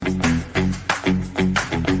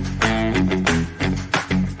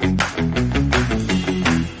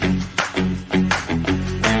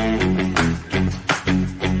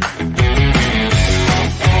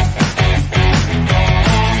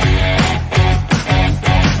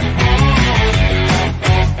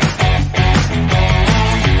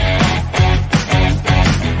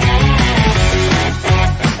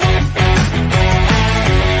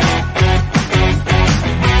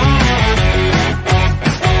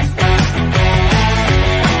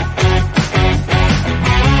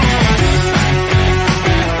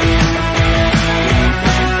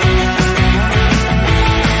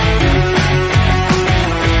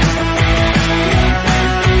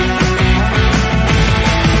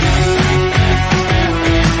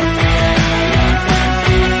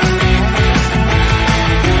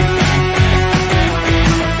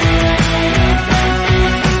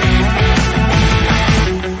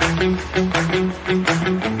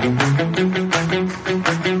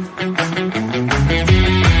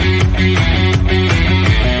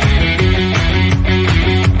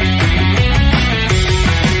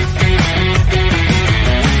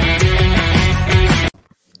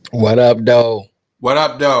What up, though? What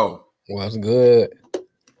up, though? What's good?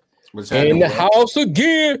 What's In the house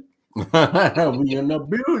again. We in the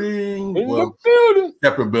building. The building.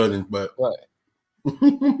 Separate buildings, but right.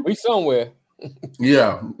 We somewhere.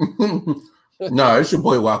 Yeah. No, it's your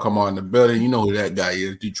boy Wacom in the building. You know who that guy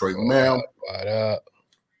is, Detroit Mail. What up?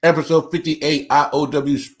 Episode 58,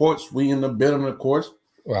 IOW Sports. We in the building, of course.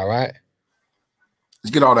 All right.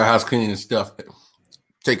 Let's get all the house cleaning stuff.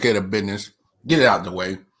 Take care of business. Get it out the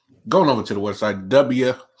way. Going over to the website,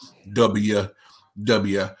 www.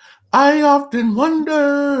 I often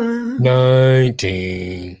wonder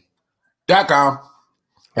 19.com.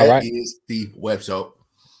 That is the website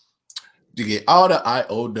to get all the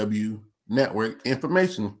IOW network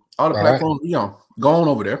information, all the platforms we on. Going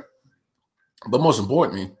over there. But most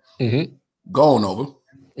importantly, going over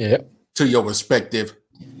to your respective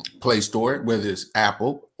Play Store, whether it's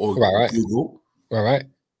Apple or Google. All right.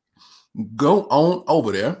 Go on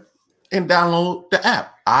over there and download the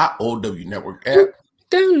app, IOW Network app.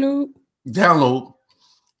 Download.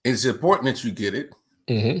 It's important that you get it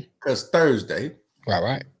because Thursday,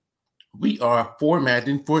 we are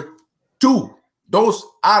formatting for 2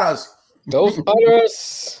 hours.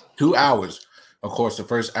 2 hours. Of course, the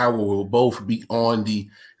first hour will both be on the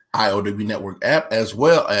IOW Network app as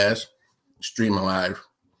well as streaming live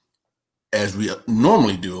as we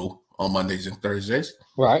normally do on Mondays and Thursdays.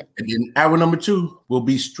 Right. And then hour number 2 will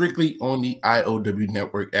be strictly on the IOW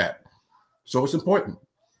Network app. So it's important.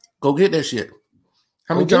 Go get that shit.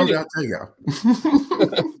 How many times did I tell y'all?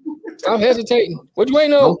 Stop hesitating. What you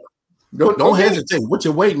waiting on? Don't hesitate. What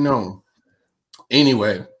you waiting on?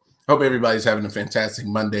 Anyway, hope everybody's having a fantastic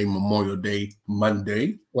Monday, Memorial Day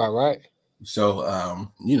Monday. Right. So,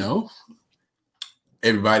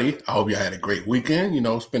 everybody, I hope y'all had a great weekend,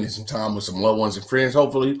 spending some time with some loved ones and friends,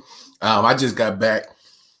 hopefully. I just got back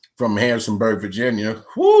from Harrisonburg, Virginia.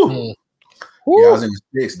 Woo! Yeah, I was in the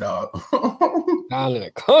sticks, dog. Down in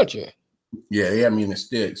the country. Yeah, they had me in the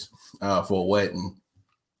sticks for a wedding.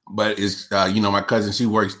 But it's, my cousin, she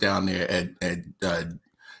works down there at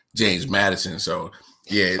James Madison. So,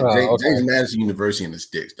 yeah, James Madison University in the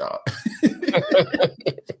sticks, dog.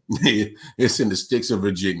 It's in the sticks of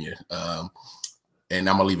Virginia. And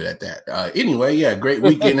I'm going to leave it at that. Anyway, yeah, great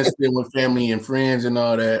weekend to spend with family and friends and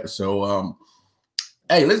all that. So,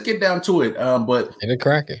 hey, let's get down to it. But get it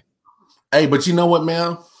cracking. Hey, but you know what,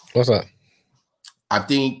 man? What's up? I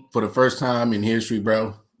think for the first time in history,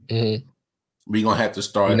 bro, we're going to have to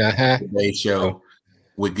start today's show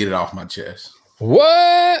with Get It Off My Chest.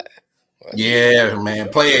 What? Yeah, man.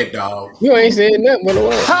 Play it, dog. You ain't saying nothing but the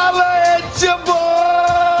word. Holla at your boy.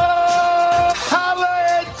 Holla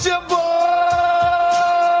at your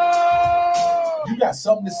boy. You got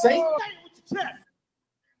something to say?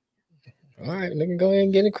 All right, nigga, go ahead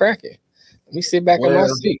and get it cracking. Let me sit back in my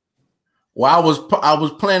seat. Well, I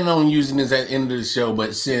was planning on using this at the end of the show,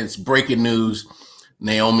 but since breaking news,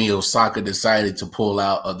 Naomi Osaka decided to pull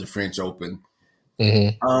out of the French Open.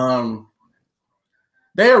 They're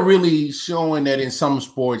really showing that in some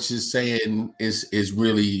sports is saying is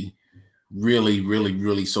really, really, really,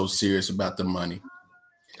 really so serious about the money.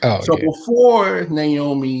 Before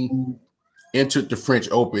Naomi entered the French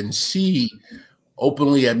Open, she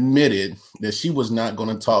openly admitted that she was not going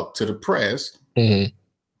to talk to the press.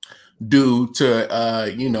 Due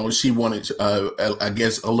to, she wanted, I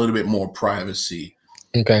guess, a little bit more privacy.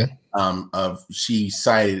 Okay. She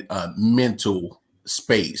cited mental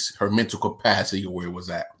space, her mental capacity, where it was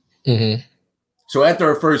at. So after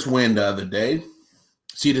her first win the other day,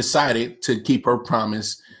 she decided to keep her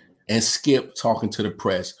promise and skip talking to the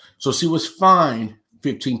press. So she was fined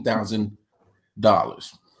 $15,000.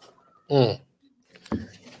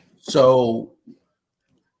 So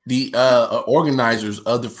the organizers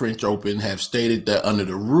of the French Open have stated that under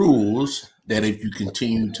the rules that if you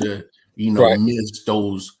continue to, miss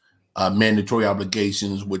those mandatory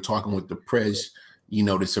obligations with talking with the press,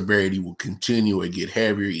 the severity will continue and get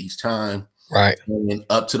heavier each time. Right. And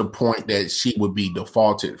up to the point that she would be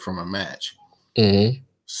defaulted from a match.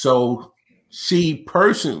 So she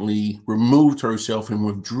personally removed herself and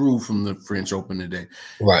withdrew from the French Open today.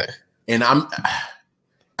 Right. And I'm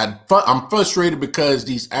frustrated because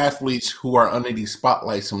these athletes who are under these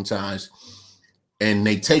spotlights sometimes, and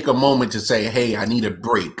they take a moment to say, hey, I need a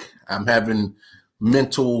break. I'm having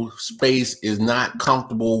mental space is not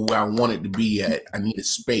comfortable where I want it to be at. I need a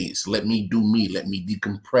space. Let me do me. Let me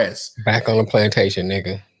decompress. Back on the plantation,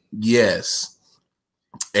 nigga. Yes.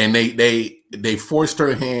 And they forced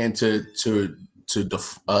her hand to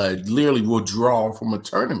literally withdraw from a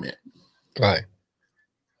tournament. Right.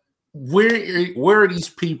 where are these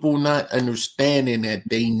people not understanding that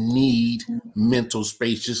they need mental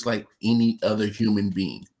space just like any other human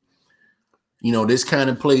being? You know, this kind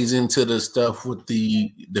of plays into the stuff with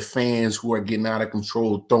the fans who are getting out of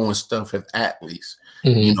control, throwing stuff at athletes,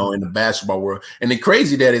 you know, in the basketball world. And the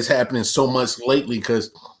crazy that is happening so much lately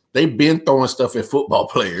because they've been throwing stuff at football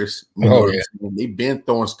players. You know, they've been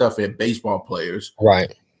throwing stuff at baseball players.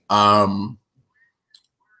 Right.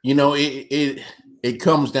 You know, it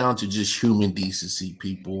comes down to just human decency,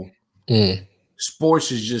 people.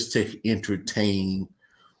 Sports is just to entertain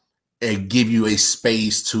and give you a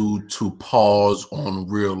space to pause on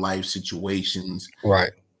real life situations. Right.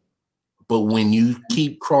 But when you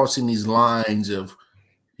keep crossing these lines of,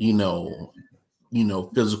 you know,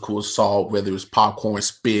 physical assault, whether it's popcorn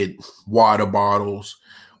spit, water bottles,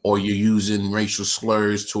 or you're using racial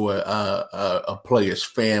slurs to a player's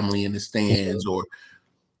family in the stands, or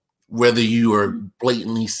whether you are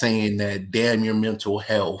blatantly saying that damn your mental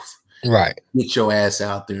health, right? Get your ass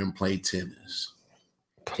out there and play tennis.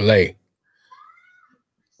 Play.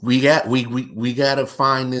 We got to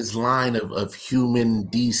find this line of human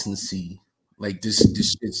decency. Like this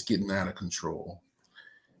shit's getting out of control.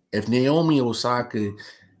 If Naomi Osaka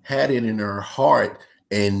had it in her heart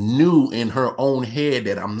and knew in her own head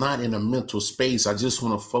that I'm not in a mental space, I just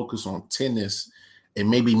want to focus on tennis, and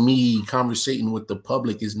maybe me conversating with the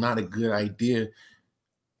public is not a good idea.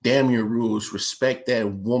 Damn your rules. Respect that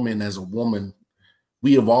woman as a woman.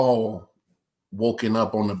 We have all woken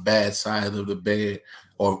up on the bad side of the bed,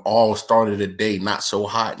 or all started a day not so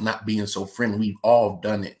hot, not being so friendly. We've all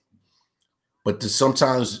done it. But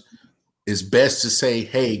sometimes it's best to say,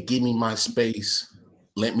 hey, give me my space.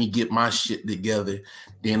 Let me get my shit together.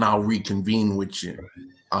 Then I'll reconvene with you.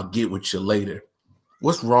 I'll get with you later.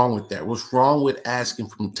 What's wrong with that? What's wrong with asking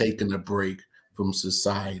from taking a break from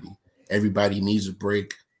society? Everybody needs a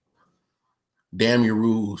break. Damn your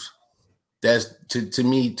rules. That's to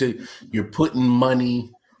me, you're putting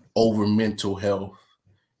money over mental health.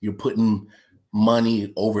 You're putting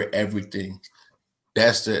money over everything.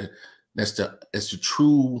 That's the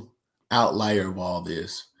true outlier of all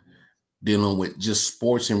this, dealing with just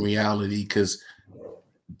sports and reality, because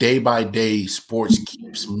day by day, sports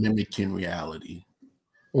keeps mimicking reality.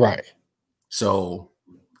 Right. So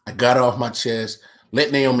I got it off my chest.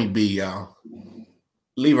 Let Naomi be, y'all.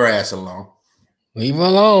 Leave her ass alone. Leave her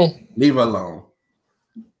alone. Leave her alone.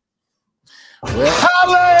 Well,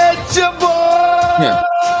 holla at your boy. Yeah.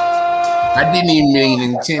 I didn't even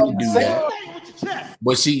intend to do that.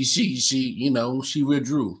 But she, you know, she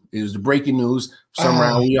withdrew. It was the breaking news.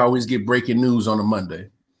 Somehow we always get breaking news on a Monday.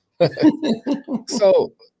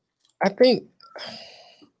 So I think,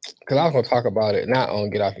 because I was going to talk about it, not on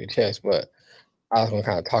Get Off Your Chest, but I was going to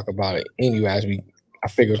kind of talk about it anyway as I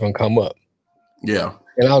figured it's going to come up. Yeah.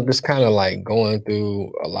 And I was just kind of like going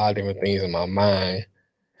through a lot of different things in my mind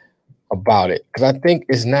about it. Because I think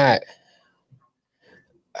it's not,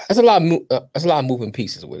 there's a lot of moving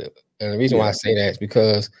pieces with it. And the reason why I say that is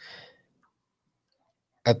because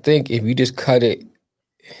I think if you just cut it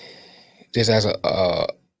just as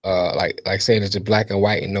like saying it's a black and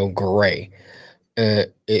white and no gray,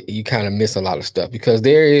 you kind of miss a lot of stuff, because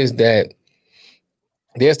there's the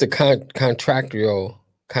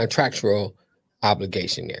contractual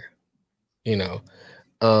obligation there, you know.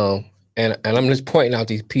 And I'm just pointing out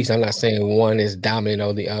these pieces. I'm not saying one is dominant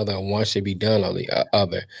over the other, and one should be done over the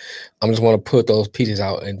other. I just want to put those pieces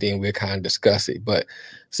out, and then we'll kind of discuss it. But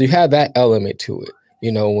so you have that element to it.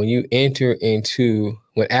 You know, when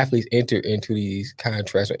athletes enter into these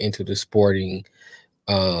contracts or into the sporting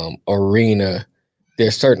arena,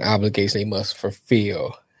 there's certain obligations they must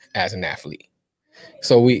fulfill as an athlete.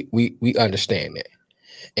 So we understand that,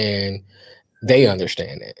 and they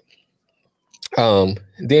understand that.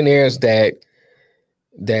 Then there's that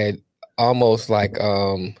almost like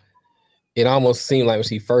it almost seemed like when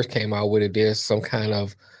she first came out with it, there's some kind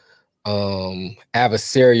of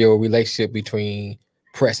adversarial relationship between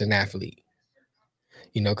press and athlete,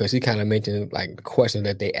 you know, because he kind of mentioned like the questions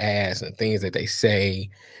that they ask and things that they say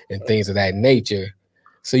and things of that nature.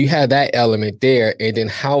 So you have that element there, and then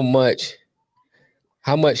how much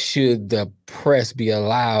should the press be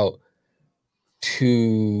allowed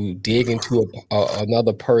to dig into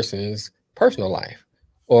another person's personal life,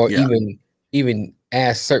 or even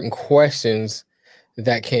ask certain questions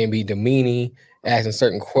that can be demeaning, asking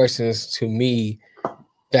certain questions to me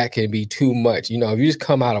that can be too much. You know, if you just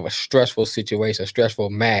come out of a stressful situation, a stressful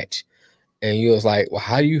match, and you was like, well,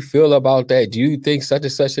 how do you feel about that? Do you think such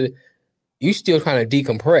and such? You still trying to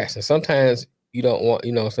decompress, and sometimes you don't want,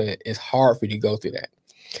 you know what I'm saying, it's hard for you to go through that.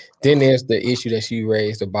 Then there's the issue that she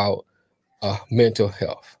raised about mental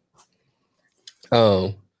health.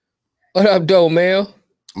 What up, though, Mel?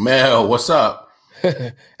 Mel, what's up?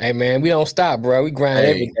 Hey, man, we don't stop, bro. We grind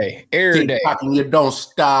every day. Every day. You don't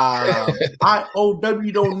stop.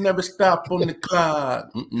 IOW don't never stop on the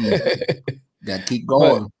clock. Gotta keep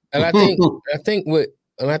going. And I think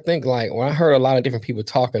like when I heard a lot of different people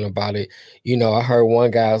talking about it, you know, I heard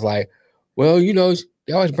one guy was like, well, you know,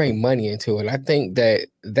 they always bring money into it. I think that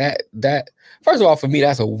first of all, for me,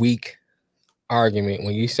 that's a weak argument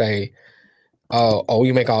when you say, oh,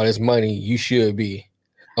 you make all this money, you should be,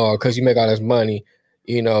 or because you make all this money,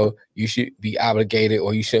 you know, you should be obligated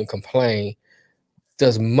or you shouldn't complain.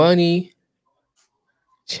 Does money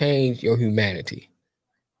change your humanity?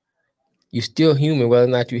 You're still human, whether or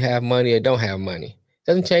not you have money or don't have money. It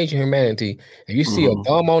doesn't change your humanity. If you see a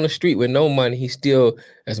bum on the street with no money, he's still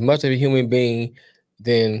as much of a human being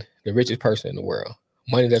than the richest person in the world.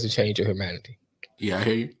 Money doesn't change your humanity. Yeah, I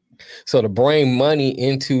hear you. So to bring money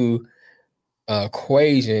into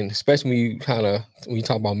equation, especially when you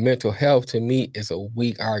talk about mental health, to me is a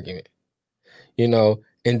weak argument. You know,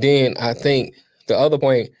 and then I think the other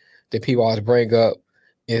point that people always bring up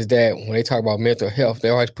is that when they talk about mental health, they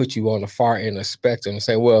always put you on the far end of the spectrum and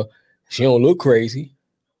say, well, she don't look crazy.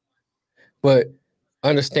 But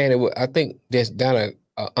understanding I think there's down a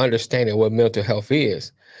understanding what mental health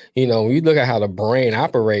is. You know, when you look at how the brain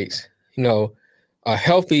operates, you know, a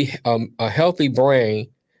healthy brain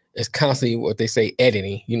is constantly what they say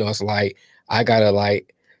editing. You know, it's like I gotta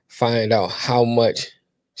like find out how much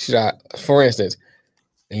should I, for instance,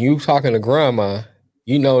 and you talking to grandma,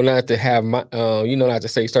 you know not to have not to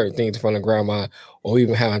say certain things in front of grandma or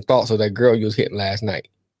even having thoughts of that girl you was hitting last night.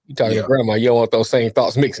 You talking to grandma, you don't want those same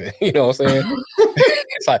thoughts mixing. You know what I'm saying?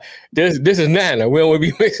 It's like this is Nana. We don't want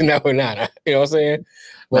to be mixing that with Nana. You know what I'm saying?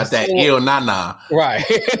 Not that ill Nana. Right.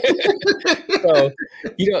 So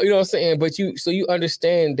you know what I'm saying? But you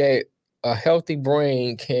understand that a healthy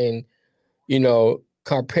brain can, you know,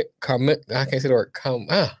 I can't say the word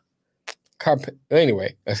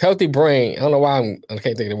anyway, a healthy brain, I don't know why I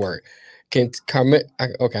can't think of the word. I ain't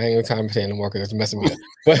gonna time saying no more because it's messing me up.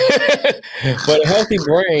 But a healthy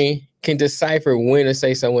brain can decipher when to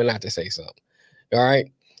say something, when not to say something. All right.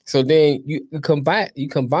 So then you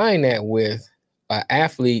combine that with an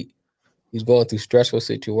athlete who's going through stressful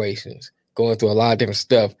situations, going through a lot of different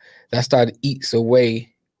stuff that started eats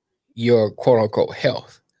away your quote unquote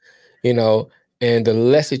health, you know, and the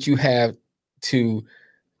less that you have to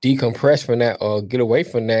decompress from that or get away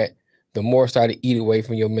from that, the more start to eat away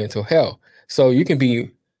from your mental health. So you can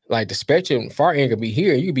be like the spectrum, far end could be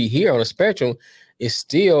here. You could be here on the spectrum. It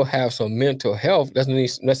still have some mental health. Doesn't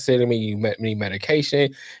necessarily mean you need medication. You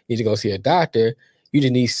need to go see a doctor. You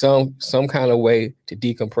just need some kind of way to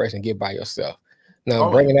decompress and get by yourself.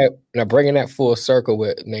 Now bringing that full circle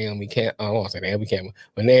with Naomi Campbell. I don't want to say Naomi Campbell,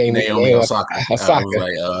 but Naomi Osaka. Like,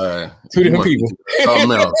 two different people.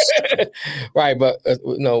 Something else. Right, but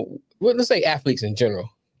let's say athletes in general.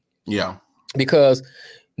 Yeah. Because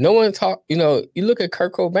no one talk, you know, you look at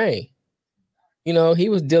Kurt Cobain, you know, he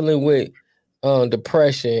was dealing with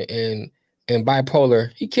depression and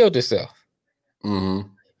bipolar. He killed himself. Mm-hmm.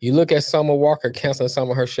 You look at Summer Walker canceling some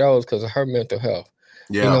of her shows because of her mental health.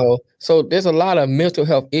 Yeah. You know, so there's a lot of mental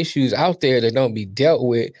health issues out there that don't be dealt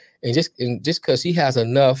with. And just because he has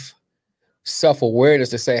enough self-awareness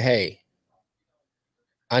to say, hey,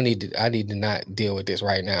 I need to not deal with this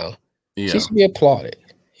right now. Yeah. She should be applauded,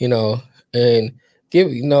 you know, and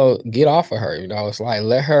get off of her. You know, it's like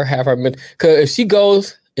let her have her mental, because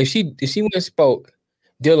if she went and spoke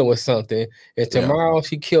dealing with something and tomorrow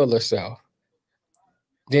she killed herself,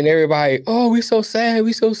 then everybody, oh, we so sad.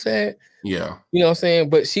 Yeah. You know what I'm saying?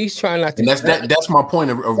 But she's trying not to. And that's my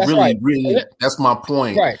point of really, right. Really, that's my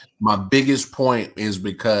point. Right. My biggest point is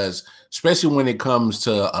because, especially when it comes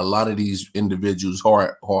to a lot of these individuals who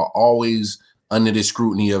are always under the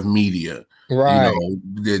scrutiny of media. Right. You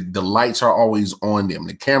know, the lights are always on them.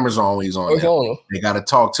 The cameras are always on them. They got to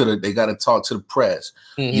talk to the press.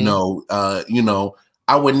 Mm-hmm. You know,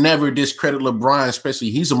 I would never discredit LeBron, especially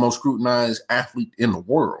he's the most scrutinized athlete in the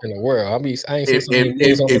world. If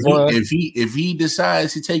he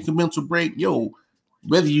decides to take a mental break,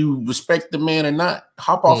 whether you respect the man or not,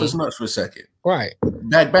 hop off his nuts for a second. Right.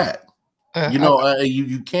 Back.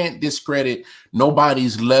 You can't discredit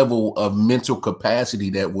nobody's level of mental capacity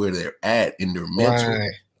where they're at in their mental.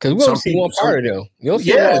 Right. Because we don't see one part of them. You don't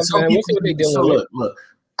see what they dealing with. Look.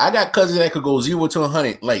 I got cousins that could go 0 to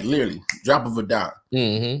 100, like literally drop of a dime.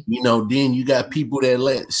 Mm-hmm. You know, then you got people that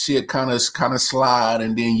let shit kind of slide,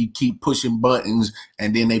 and then you keep pushing buttons,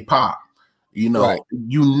 and then they pop. You know, right.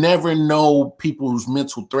 You never know people's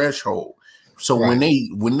mental threshold. So when they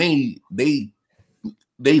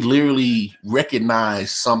they literally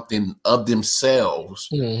recognize something of themselves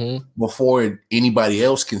before anybody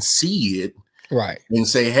else can see it, right? And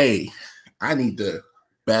say, "Hey, I need to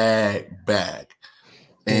bag."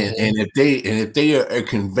 And if they are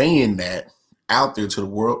conveying that out there to the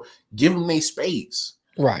world, give them their space,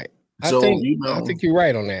 right? So I think you're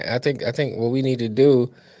right on that. I think what we need to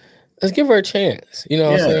do is give her a chance. You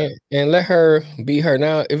know what I'm saying, and let her be her.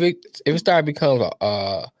 Now, if it starts becomes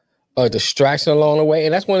a distraction along the way,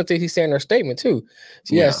 and that's one of the things he said in her statement too.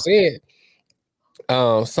 She has said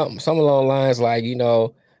something along the lines like, you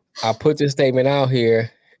know, I put this statement out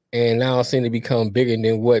here, and now it seems to become bigger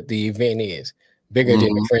than what the event is, bigger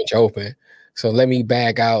than the French Open. So let me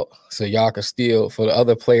back out so y'all can still, for the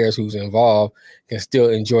other players who's involved, can still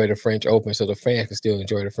enjoy the French Open, so the fans can still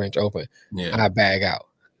enjoy the French Open. I bag out.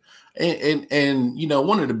 And you know,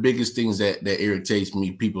 one of the biggest things that irritates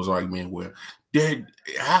me, people's argument where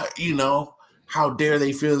how dare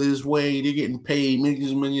they feel this way? They're getting paid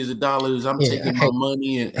millions of dollars. I'm taking my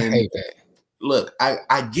money and I hate that. Look,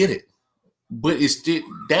 I get it. But it's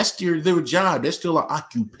still their job. That's still an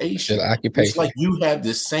occupation. It's like you have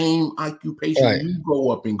the same occupation you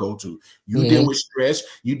go up and go to. You deal with stress.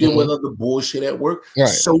 You deal with other bullshit at work.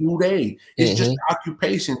 So do they. It's just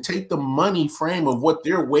occupation. Take the money frame of what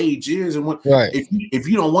their wage is, and what if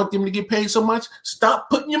you don't want them to get paid so much, stop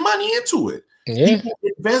putting your money into it. People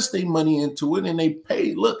invest their money into it and they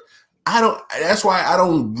pay. Look, that's why I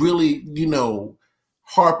don't really,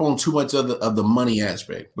 harp on too much of the money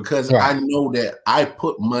aspect, because I know that I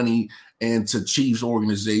put money into Chiefs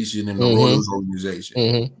organization and the Royals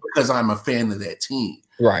organization because I'm a fan of that team.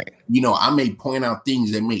 Right. I may point out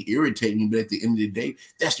things that may irritate me, but at the end of the day,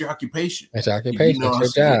 that's their occupation. That's their occupation.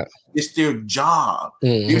 It's their job. It's their job.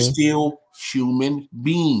 They're still human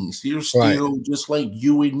beings. They're still just like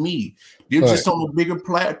you and me. They're just on a bigger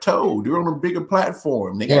plateau. They're on a bigger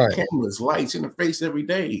platform. They got cameras, lights in the face every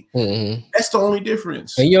day. That's the only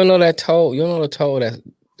difference. And you don't know that toll. You don't know the toll that's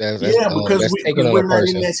because we're not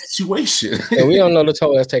in that situation. And we don't know the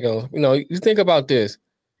toll that's taken on. You think about this.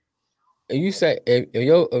 You say if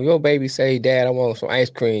your baby say, "Dad, I want some ice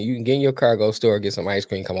cream," you can get in your car, go store, get some ice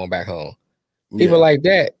cream, come on back home. People like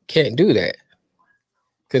that can't do that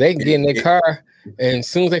because they can get in their car, and as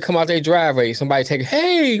soon as they come out their driveway, somebody take,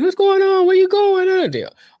 "Hey, what's going on? Where you going?"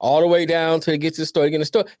 All the way down to get to the store, get in the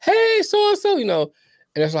store. "Hey, so and so," and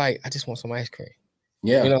it's like, I just want some ice cream.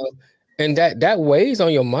 And that weighs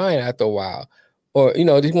on your mind after a while, or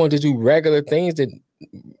just want to do regular things that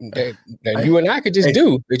you and I could just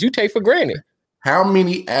do that you take for granted. How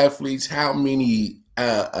many athletes, how many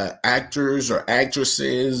actors or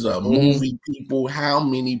actresses, movie people, how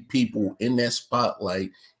many people in that spotlight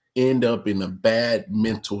end up in a bad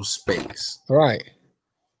mental space? Right.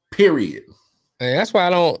 Period. And that's why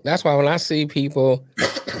when I see people,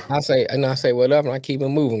 I say what up, and I keep it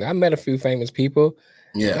moving. I met a few famous people.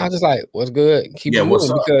 Yeah, I was just like, what's good? Keep it moving,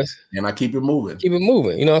 and I keep it moving. Keep it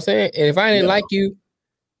moving. You know what I'm saying? And if I didn't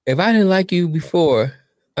like you before,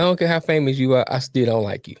 I don't care how famous you are, I still don't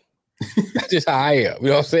like you. That's just how I am. You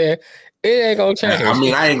know what I'm saying? It ain't gonna change. I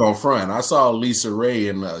mean, I ain't gonna front. I saw Lisa Ray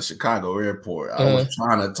in Chicago airport. I was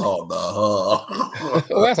trying to talk to her.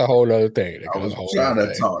 Well, that's a whole other thing. I was trying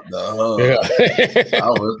to talk to her.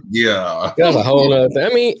 That's a whole other thing.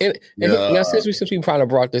 I mean, now since we probably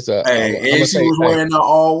brought this up, and she was wearing the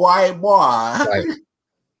all white boy. Like,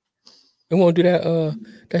 you want to do that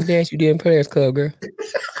dance you did in Players Club, girl?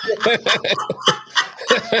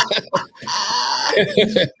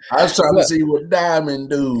 I was trying to see what Diamond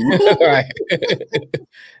do. Right.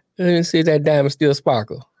 Let me see if that diamond still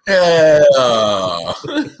sparkle. Yeah.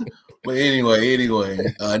 But anyway,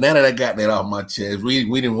 now that I got that off my chest, we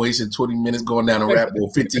didn't waste 20 minutes going down a rabbit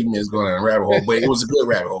hole, 15 minutes going down a rabbit hole, but it was a good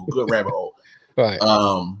rabbit hole. Right.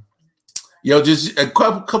 Just a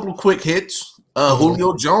couple of quick hits.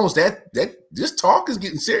 Julio Jones, that this talk is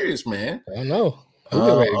getting serious, man. I know.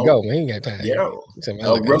 We're ready to go, man. He ain't got time.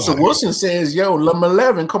 Russell Wilson says, "Number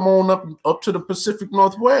 11, come on up to the Pacific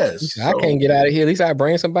Northwest." I can't get out of here. At least I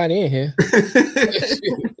bring somebody in here.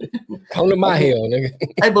 Come to my hell, nigga.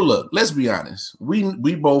 Hey, but look, let's be honest.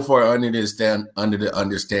 We both are under the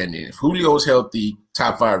understanding. If Julio's healthy,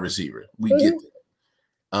 top 5 receiver, we get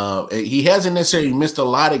that. He hasn't necessarily missed a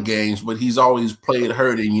lot of games, but he's always played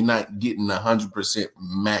hurt, and you're not getting 100%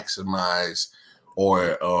 maximized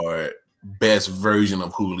or best version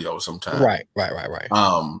of Julio sometimes. Right.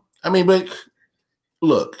 I mean, but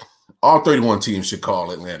look, all 31 teams should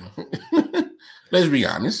call Atlanta. Let's be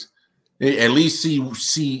honest. At least see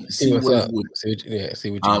what's up.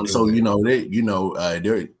 See what you do. So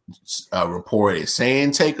they're reported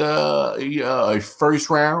saying take a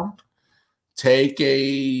first round, take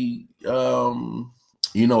a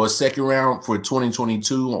a second round for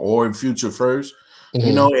 2022 or in future first.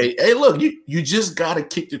 Hey, look, you just gotta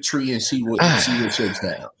kick the tree and see what shakes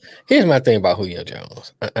down. Here's my thing about Julio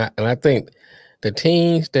Jones, and I think the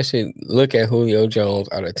teams that should look at Julio Jones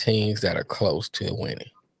are the teams that are close to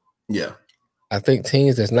winning. Yeah, I think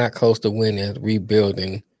teams that's not close to winning,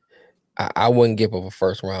 rebuilding, I wouldn't give up a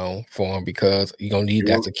first round for him because you're gonna need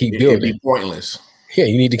that to keep building. It'd be pointless. Yeah,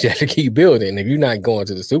 you need to keep building. If you're not going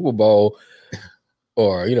to the Super Bowl,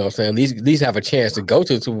 or at least have a chance to go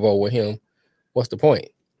to the Super Bowl with him, what's the point?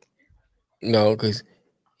 Because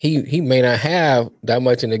he may not have that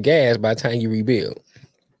much in the gas by the time you rebuild.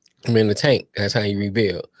 I'm in the tank. That's how you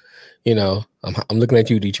rebuild. I'm looking at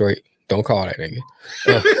you, Detroit. Don't call that nigga.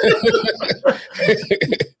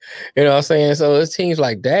 You know what I'm saying? So it's teams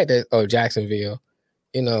like that or Jacksonville,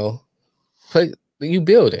 you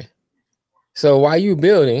building. So while you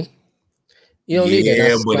building, you don't need that.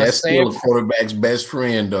 Yeah, but that's still a quarterback's best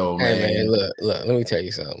friend, though, man. Hey, man, look, let me tell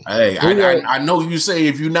you something. Hey, I know you say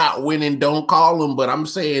if you're not winning, don't call them, but I'm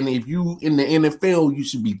saying if you in the NFL, you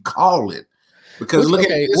should be calling. Because look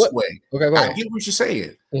at it this way. Okay, I get what you're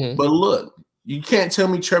saying. Mm-hmm. But look, you can't tell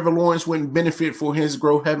me Trevor Lawrence wouldn't benefit for his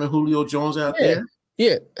growth having Julio Jones out there.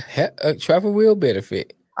 Yeah, Trevor will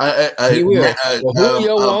benefit. He will.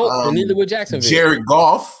 Julio won't, and neither will Jacksonville. Jared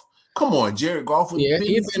Goff. Come on, Jared Goff would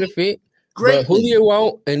he'll benefit. Great. But Julio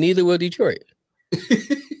won't, and neither will Detroit. You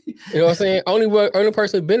know what I'm saying? Only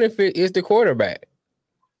person benefit is the quarterback.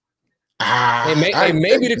 And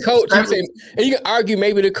maybe the coach. You can argue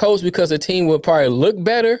maybe the coach because the team will probably look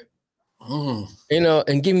better,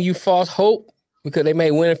 and giving you false hope because they may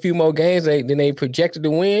win a few more games than they projected to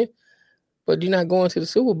win. But you're not going to the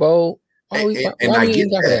Super Bowl. Why I get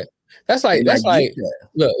that. That's like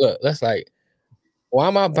look. That's like, why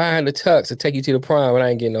am I buying the tux to take you to the prime when I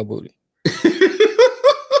ain't getting no booty? I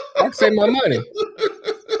can save my money. You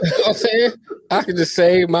know what I'm saying? I can just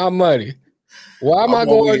save my money. Why am I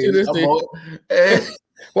going through this thing?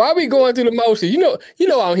 Why are we going through the motion? You know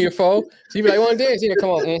what I'm here for. So you be like, one dance, come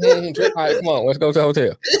on. All right, come on, let's go to the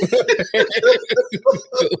hotel.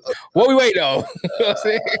 What we wait on? You know what I'm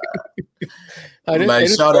saying?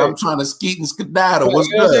 I'm trying to skeet and skedaddle. What's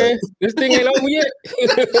good? This thing ain't over yet.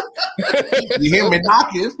 You hear me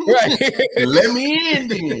knocking? Right. Let me in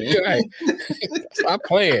then. Right. Stop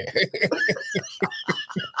playing.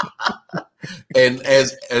 And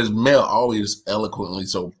as Mel always eloquently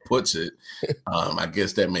so puts it, I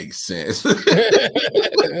guess that makes sense.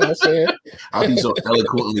 How he so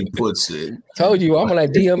eloquently puts it. Told you, I'm like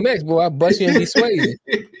DMX, boy. I bust you and be swaying.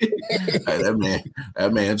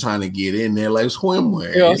 That man trying to get in there like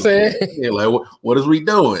swimwear. You know what I'm saying? Yeah, like what is we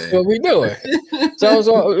doing? What we doing? So you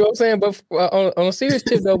know what I'm saying? But on a serious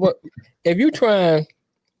tip though, but if you trying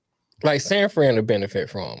like San Fran to benefit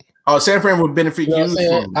from. Oh, San Fran would benefit you.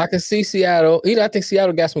 From. I can see Seattle. I think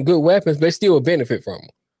Seattle got some good weapons, but still would benefit from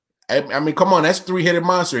them. I mean, come on, that's three-headed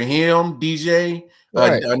monster. Him, DJ,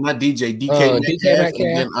 right. Not DJ, DK Metcalf,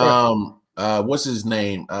 and then what's his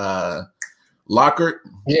name? Lockhart.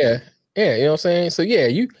 Yeah, you know what I'm saying. So yeah,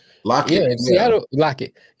 you Lockett. Yeah, Seattle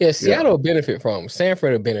Lockett. Yeah, Seattle will benefit from him. San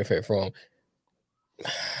Fran will benefit from him.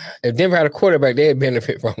 If Denver had a quarterback, they'd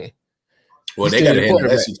benefit from him. Well, they got to handle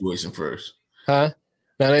that situation first, huh?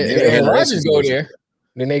 Now, if Rodgers go there,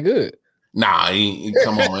 then they good. Nah,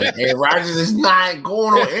 come on. Aaron Rodgers is not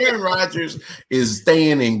going on. Aaron Rodgers is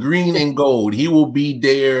staying in green and gold. He will be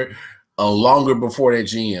there longer before that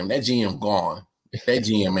GM. That GM gone. That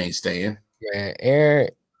GM ain't staying. Man, Aaron,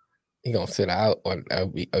 he gonna sit out or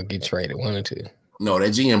get traded, one or two. No,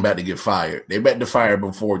 that GM about to get fired. They about to fire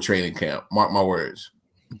before training camp. Mark my words.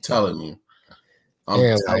 I'm telling you.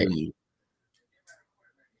 I'm telling you.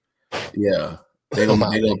 Yeah. They're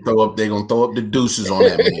gonna throw up the deuces on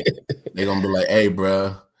that man. They're gonna be like, hey,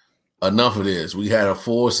 bro, enough of this. We had a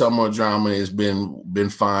full summer drama. It's been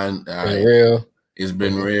fine. Real. It's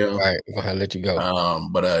been real. All right, we're gonna let you go.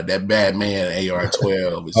 But that bad man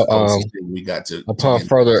AR-12 is we got to upon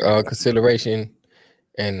further consideration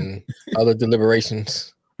and other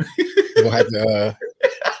deliberations, we're gonna have to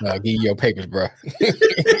give you your papers, bro.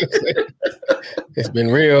 It's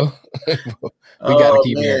been real. We gotta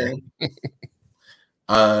keep hearing.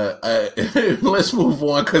 Let's move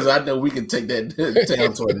on because I know we can take that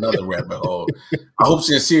down to another rabbit hole. I hope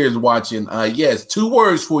Sincere is watching. Yes, 2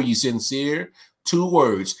 words for you, Sincere. 2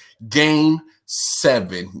 words. Game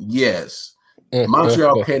 7. Yes.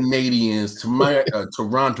 Montreal Canadiens to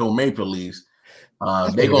Toronto Maple Leafs.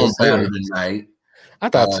 They're gonna battle tonight. I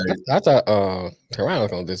thought Toronto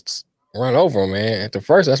gonna just run over them, man. At the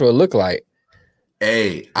first, that's what it looked like.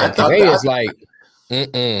 Hey, I thought it's like,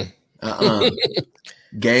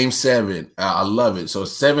 Game 7. I love it. So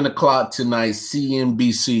 7:00 tonight,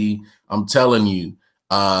 CNBC. I'm telling you,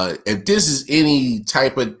 if this is any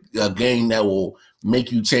type of game that will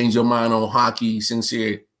make you change your mind on hockey,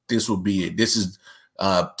 Sincere, this will be it. This is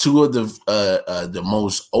two of the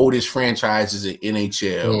most oldest franchises in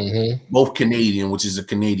NHL, both Canadian, which is a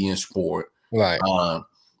Canadian sport. Right.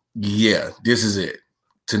 Yeah, this is it.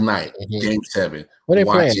 Tonight, Game 7. What they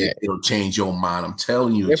Watch playing it. It'll change your mind. I'm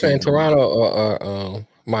telling you. They're playing Toronto or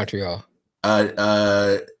Montreal?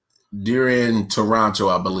 They're in Toronto,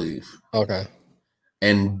 I believe. Okay.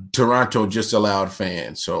 And Toronto just allowed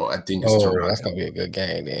fans, so I think it's Toronto. That's gonna be a good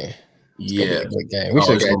game then. Yeah, good game. We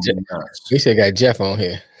should have got Jeff on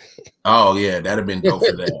here. Oh yeah, that'd have been dope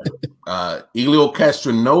for that. Elio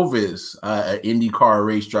Castroneves, an IndyCar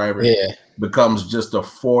race driver, becomes just the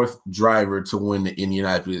 4th driver to win the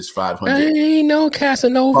Indianapolis 500. I ain't no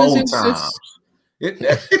Casanovas.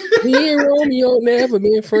 Me and Romeo never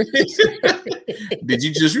been friends. Did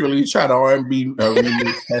you just really try to R&B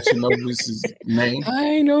remake Casanova's name? I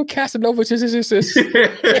ain't no Casanova.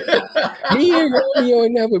 Me and Romeo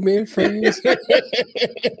never been friends.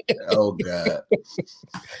 Oh God.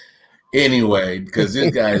 Anyway, because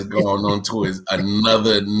this guy is going on to his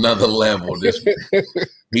another level.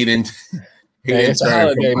 It's a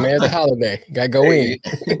holiday, man. It's a holiday. Gotta go in.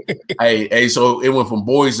 Hey, so it went from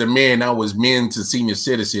boys to men. Now was men to senior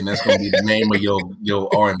citizen. That's gonna be the name of your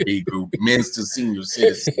R&B group. Men's to senior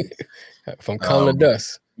citizen. From come to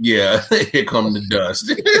dust. Yeah, here come the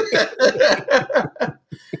dust.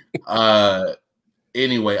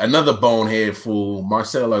 Anyway, another bonehead fool,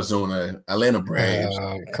 Marcell Ozuna, Atlanta Braves.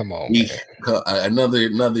 Come on, another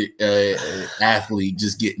athlete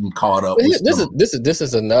just getting caught up. This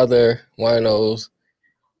is another one of those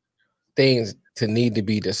things to need to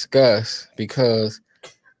be discussed, because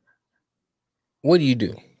what do you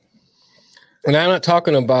do? And I'm not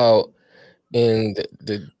talking about in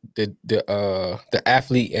the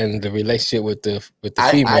athlete and the relationship with the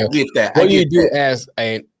female. I get that. What do you do as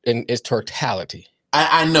in its totality?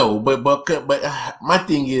 I know, but my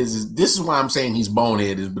thing is this is why I'm saying he's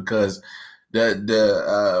bonehead, is because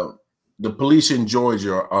the police in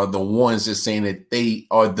Georgia are the ones that saying that they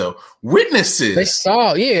are the witnesses. They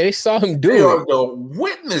saw him do it. They are the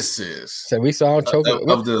witnesses. So we saw him choke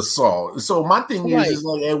of the assault. So my thing is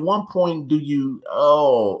like, at one point, do you?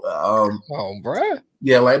 Bruh.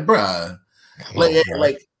 Yeah, like bruh, like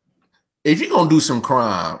if you're gonna do some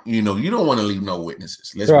crime, you don't want to leave no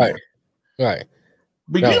witnesses. Right.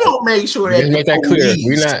 But you don't make sure that make that clear.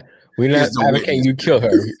 We're not advocating you kill her.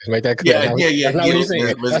 Just make that clear. Yeah.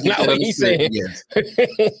 That's not what he's saying. Yes.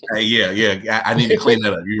 Yeah. I need to clean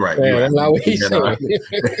that up. You're right. That's not what he's saying.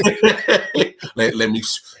 Let me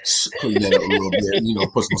clean that up a little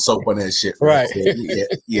bit. Put some soap on that shit. Right.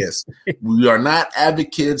 Yes. We are not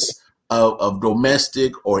advocates of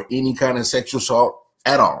domestic or any kind of sexual assault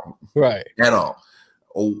at all. Right. At all.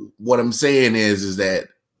 What I'm saying is that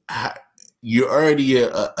you're already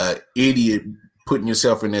a idiot putting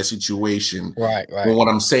yourself in that situation. Right. But what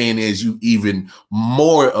I'm saying is you even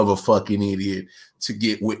more of a fucking idiot to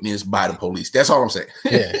get witnessed by the police. That's all I'm saying.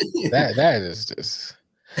 Yeah, that is just.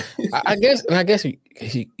 I guess you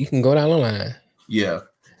can go down the line. Yeah.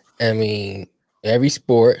 I mean, every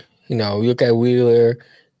sport. You look at Wheeler,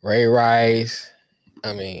 Ray Rice.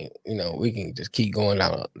 I mean, we can just keep going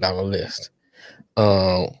down the list.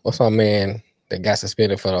 What's my man that got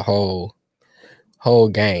suspended for the whole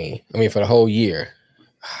game? I mean, for the whole year.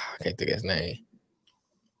 I can't think of his name.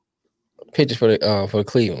 Pitchers for the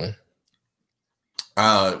Cleveland.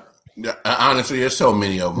 Honestly, there's so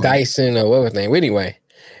many of them. Dyson or whatever his name. Anyway,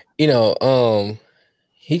 he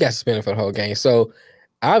got suspended for the whole game. So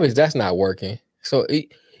obviously that's not working. So you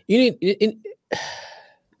need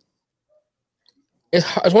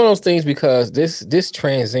it's one of those things, because this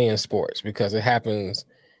transcends sports, because it happens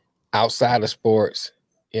outside of sports,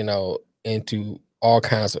 into all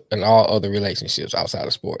kinds of and all other relationships outside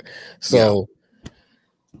of sport. So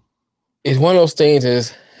it's one of those things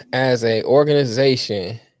is, as an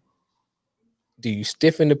organization, do you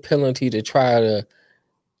stiffen the penalty to try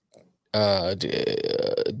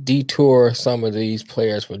to detour some of these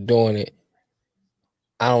players for doing it?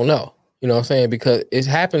 I don't know. You know what I'm saying? Because it's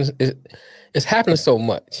happening so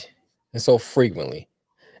much and so frequently.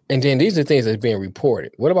 And then these are things that's being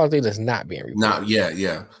reported. What about things that's not being reported?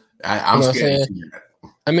 Yeah. I'm scared to see that.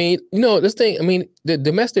 I mean, this thing, the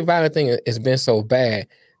domestic violence thing has been so bad.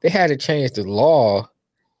 They had to change the law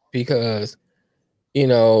because,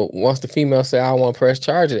 once the female said, I want to press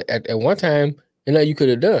charges, at one time, you could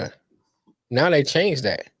have done. Now they changed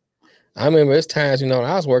that. I remember there's times, when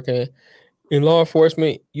I was working, in law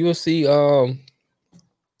enforcement, you'll see the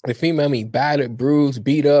female battered, bruised,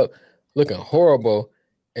 beat up, looking horrible,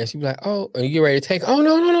 and she be like, "Oh," and you get ready to take. Oh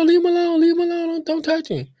no, leave him alone, don't touch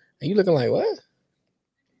him. And you looking like what?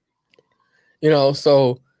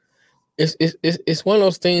 So it's one of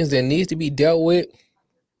those things that needs to be dealt with,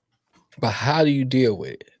 but how do you deal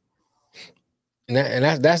with it? And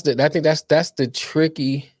I think that's the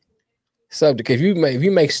tricky subject. If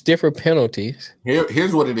you make stiffer penalties,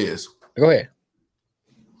 here's what it is. Go ahead.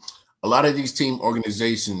 A lot of these team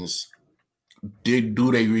organizations did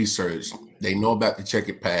do their research. They know about the check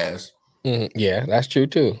it pass. Mm-hmm. Yeah, that's true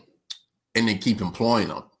too. And they keep employing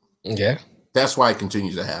them. Yeah, that's why it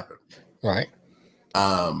continues to happen. Right.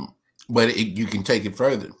 But you can take it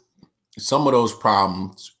further. Some of those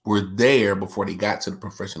problems were there before they got to the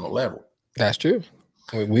professional level. That's true.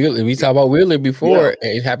 We talked about Wheeler before. Yeah.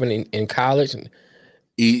 It happened in college.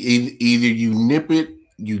 Either you nip it,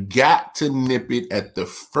 you got to nip it at the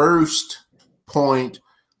first point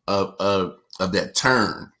of that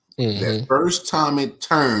turn. Mm-hmm. That first time it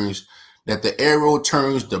turns, that the arrow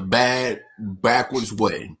turns the backwards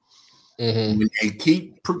way. Mm-hmm. When they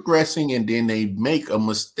keep progressing and then they make a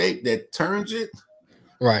mistake that turns it,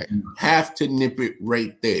 right? You have to nip it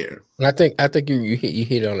right there. And I think you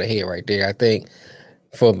hit it on the head right there. I think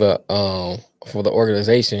for the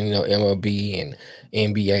organization, MLB and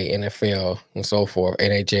NBA, NFL, and so forth,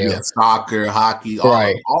 NHL, soccer, hockey,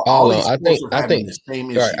 right? All these I think the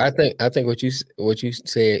same issue. Right. I think what you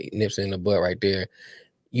said nips in the butt right there.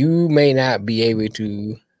 You may not be able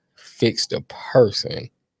to fix the person,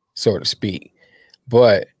 so to speak,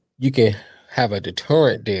 but you can have a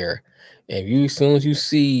deterrent there. And as soon as you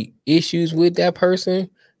see issues with that person,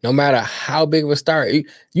 no matter how big of a star,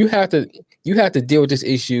 you have to deal with this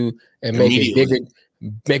issue and make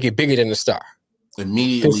it bigger than the star.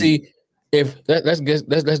 Immediately. See, if let's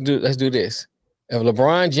do this. If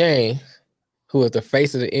LeBron James, who is the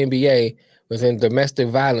face of the NBA, was in domestic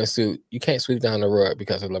violence suit, you can't sweep down the rug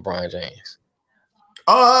because of LeBron James.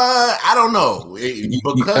 I don't know.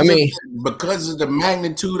 Because of the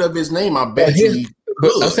magnitude of his name, I bet you.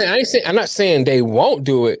 But I'm not saying they won't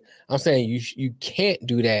do it. I'm saying you can't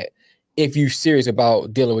do that if you're serious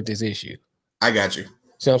about dealing with this issue. I got you.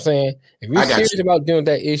 See what I'm saying? If you're serious about dealing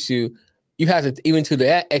with that issue, you have to, even to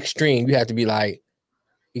that extreme, you have to be like,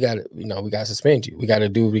 we got to suspend you. We got to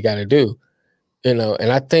do what we got to do. And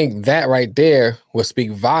I think that right there will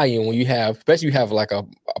speak volume when you have, especially you have like a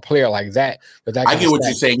player like that. But I get what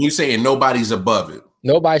you're saying. You're saying nobody's above it.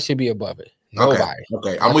 Nobody should be above it. Nobody.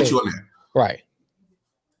 Okay. I'm with you on that. Right.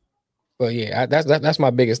 But yeah, that's my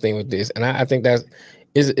biggest thing with this, and I think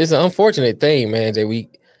it's an unfortunate thing, man,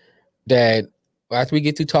 that after we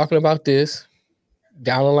get to talking about this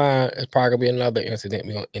down the line, it's probably gonna be another incident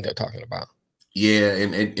we're gonna end up talking about. Yeah,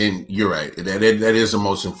 and you're right. That is the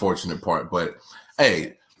most unfortunate part. But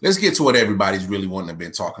hey, let's get to what everybody's really wanting to be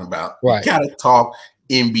talking about. Right. We gotta talk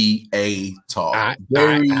NBA talk.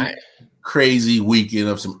 Very crazy weekend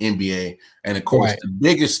of some NBA, and of course, the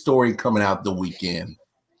biggest story coming out the weekend.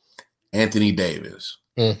 Anthony Davis.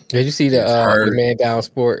 Did you see the Man Down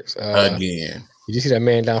Sports again? Did you see that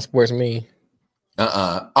Man Down Sports meme? Hey,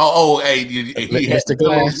 Mr.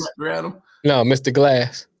 Glass around him? No, Mr.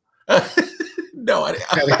 Glass. No, I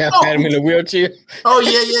had him in a wheelchair. Oh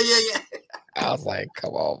yeah. I was like,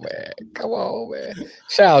 come on, man.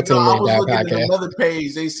 Shout out to the Man Down podcast. At another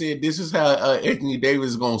page, they said this is how Anthony Davis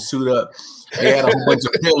is gonna suit up. They had a whole bunch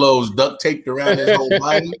of pillows duct taped around his whole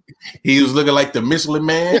body. He was looking like the Michelin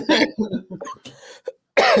Man.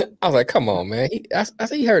 I was like, come on, man. I said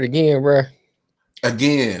he hurt again, bro.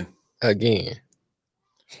 Again. That's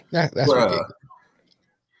ridiculous.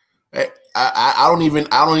 I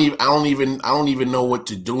don't even know what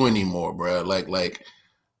to do anymore, bro. Like,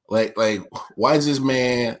 why is this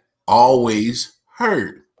man always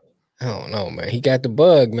hurt? I don't know, man. He got the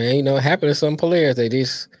bug, man. It happened to some players. They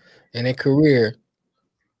just in their career,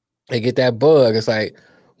 they get that bug. It's like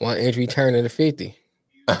one injury turning to 50.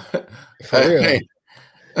 For real.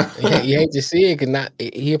 You hate to see it because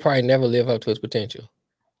he'll probably never live up to his potential.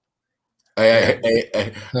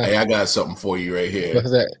 Hey, I got something for you right here.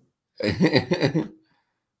 What's that?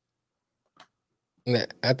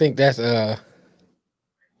 I think that's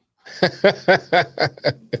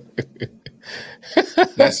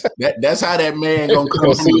that's how that man gonna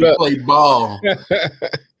come in and play ball.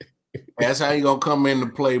 That's how he gonna come in to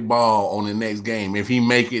play ball on the next game if he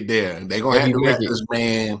make it there. They gonna have to wrap this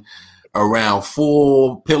man around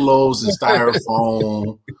full pillows and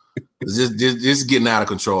styrofoam. Just getting out of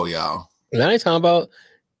control, y'all. Now they talking about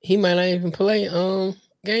he might not even play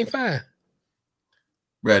Game 5.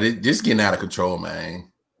 Bro, just getting out of control,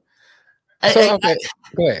 man. Okay.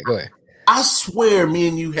 Go ahead. I swear, me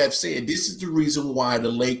and you have said this is the reason why the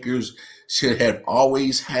Lakers should have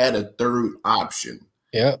always had a third option.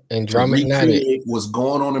 Yeah, and Drummond recreate what's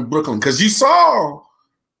going on in Brooklyn, because you saw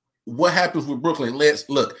what happens with Brooklyn. Let's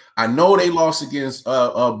look. I know they lost against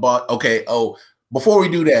but okay. Oh, before we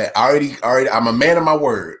do that, I already, I'm a man of my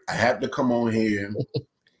word. I have to come on here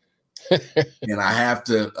and I have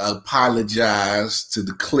to apologize to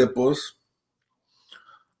the Clippers.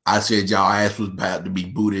 I said y'all ass was about to be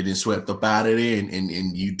booted and swept up out of there,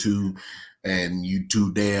 and you two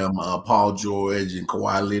damn Paul George and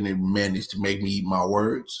Kawhi Leonard managed to make me eat my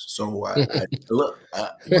words. So look,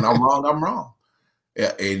 when I'm wrong, I'm wrong.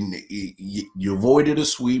 Yeah, and you avoided a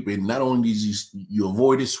sweep, and not only did you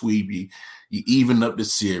avoid a sweep, you evened up the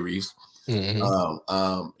series.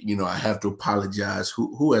 Mm-hmm. I have to apologize.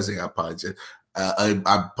 Who has I apologize? I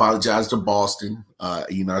apologize to Boston.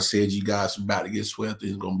 I said you guys are about to get swept.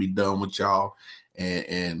 It's gonna be done with y'all,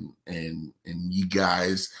 and you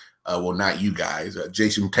guys. Well, not you guys.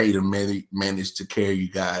 Jason Tatum managed to carry you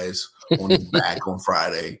guys on his back on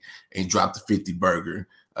Friday and drop the 50 burger.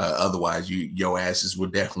 Otherwise, your asses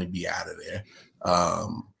would definitely be out of there. But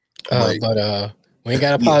we ain't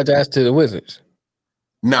got to apologize to the Wizards.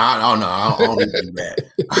 No, I don't do that.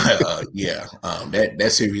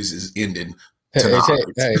 That series is ending tonight.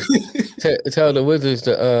 Tell the Wizards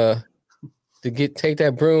to take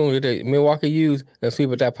that broom that Milwaukee used and sweep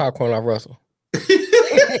with that popcorn off Russell.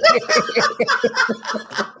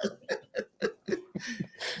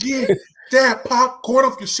 Get that popcorn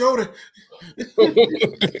off your shoulder.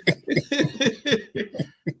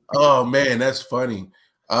 Oh man, that's funny.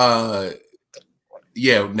 No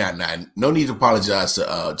need to apologize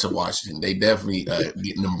to Washington. They definitely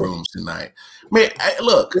getting them brooms tonight. Man,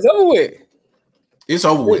 look, it's over with. It's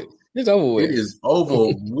over with. It's over with. It is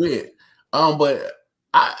over with. But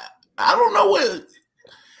I don't know what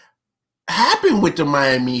happened with the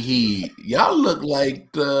Miami Heat. Y'all look like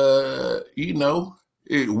we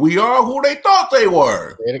are who they thought they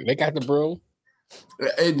were. They got the broom.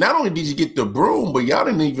 And not only did you get the broom, but y'all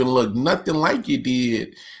didn't even look nothing like you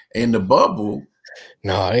did in the bubble.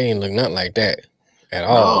 No, they ain't look nothing like that at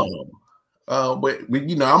all. But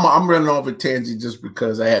I'm running off a tangent just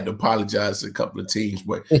because I had to apologize to a couple of teams.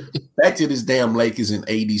 But back to this damn Lakers and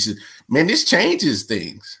AD. Man, this changes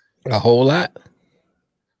things. A whole lot.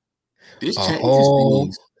 This changes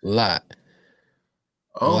things. Lot.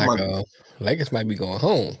 Oh my God. Lakers might be going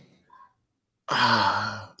home.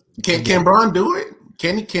 Can Bron do it?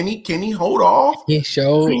 Can he hold off? He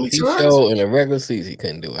showed in the regular season he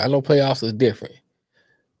couldn't do it. I know playoffs is different.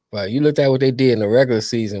 But you looked at what they did in the regular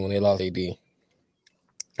season when they lost AD. They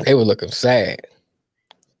were looking sad.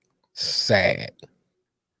 Sad.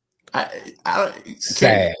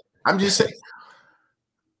 Sad. I'm just saying.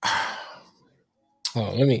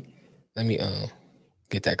 Oh, let me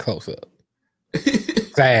get that close up.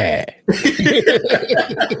 Sad.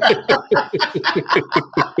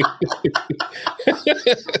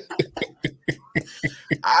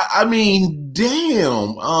 I mean,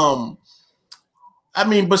 damn.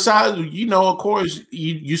 Besides, of course,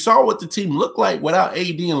 you saw what the team looked like without AD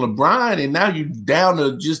and LeBron, and now you're down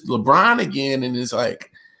to just LeBron again, and it's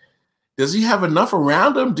like, does he have enough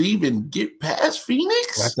around him to even get past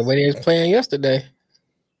Phoenix? That's the way they was playing yesterday.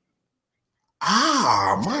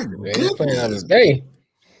 My goodness. Playing on this day.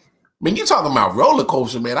 Man, you talking about roller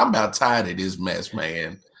coaster, man. I'm about tired of this mess,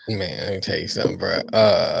 man. Man, let me tell you something, bro.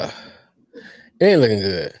 It ain't looking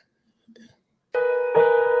good.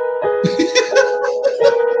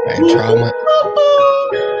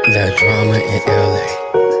 That drama in LA.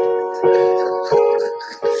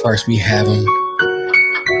 First we have them,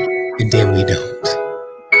 and then we don't.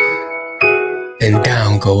 And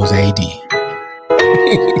down goes AD.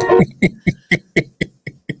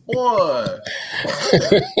 Boy,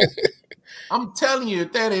 I'm telling you,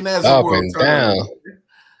 that ain't as up and down.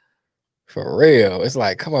 For real, it's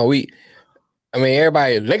like, come on,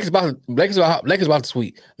 everybody, Lakers about to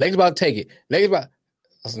sweep. Lakers about to take it. Lakers about.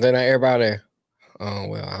 Then everybody there. Oh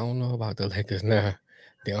well, I don't know about the Lakers now.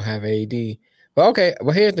 They don't have AD. But okay,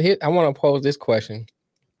 but here's I want to pose this question.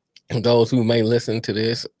 Those who may listen to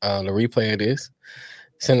this, the replay of this,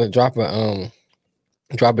 drop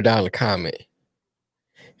it down in the comment.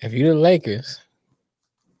 If you're the Lakers,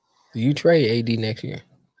 do you trade AD next year?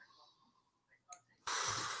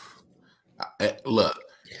 Look,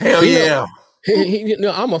 hell yeah.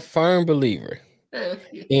 I'm a firm believer.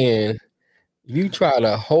 And you try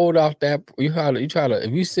to hold off that,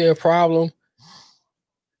 if you see a problem,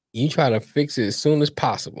 you try to fix it as soon as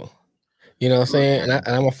possible. You know what I'm saying? And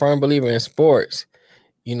I'm a firm believer in sports.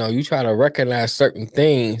 You try to recognize certain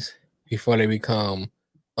things, before they become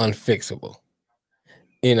unfixable.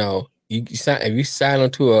 You know, if you sign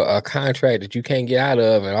onto a contract that you can't get out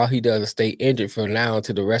of, and all he does is stay injured from now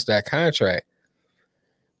until the rest of that contract,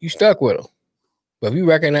 you stuck with him. But if you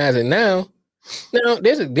recognize it now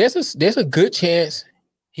there's a good chance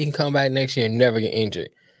he can come back next year and never get injured.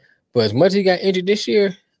 But as much as he got injured this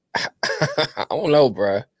year, I don't know,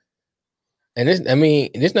 bro. And this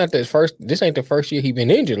ain't the first year he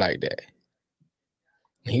been injured like that.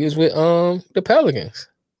 He was with the Pelicans.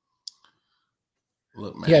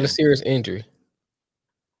 Look, man, he had a serious injury.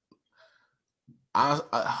 I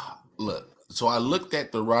look. So I looked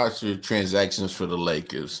at the roster transactions for the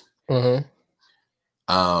Lakers before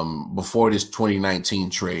this 2019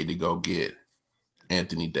 trade to go get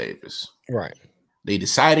Anthony Davis. Right. They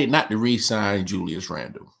decided not to re-sign Julius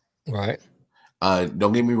Randle. Right.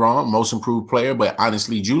 Don't get me wrong, most improved player, but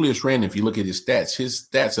honestly, Julius Randle, if you look at his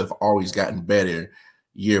stats have always gotten better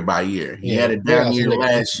year by year. He had a down year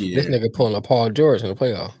last year. This nigga pulling a Paul George in the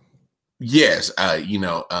playoff. Yes, I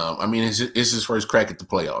mean, it's his first crack at the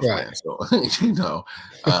playoffs, right? Man. So and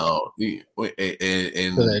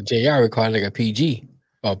JR would call nigga PG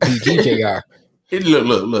or PG JR.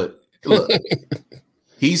 Look.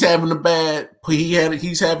 He's having a bad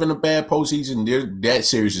postseason. That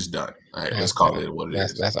series is done. All right, let's call it what it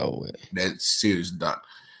is. That's over with. That series is done.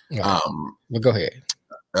 Right. But go ahead.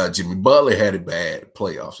 Jimmy Butler had a bad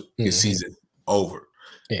playoffs. His season over.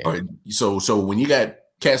 Yeah. Right. So when you got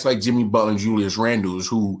cats like Jimmy Butler and Julius Randle,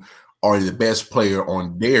 who are the best player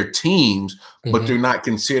on their teams, but they're not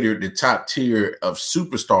considered the top tier of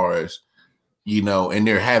superstars, and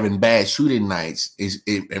they're having bad shooting nights,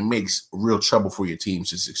 it makes real trouble for your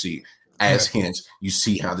teams to succeed. Hence, you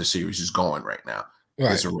see how the series is going right now.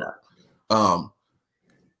 Right. It's a wrap.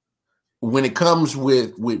 When it comes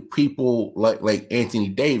with people like Anthony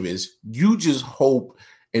Davis, you just hope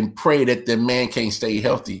and pray that the man can't stay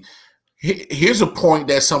healthy. Here's a point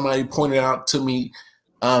that somebody pointed out to me,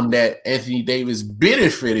 that Anthony Davis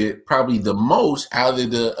benefited probably the most out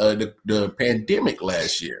of the pandemic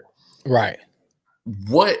last year. Right.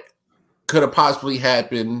 What could have possibly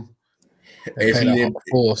happened if he didn't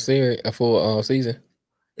full season?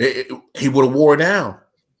 He would have wore down.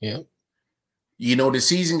 Yeah. The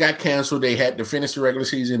season got canceled. They had to finish the regular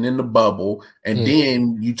season in the bubble, and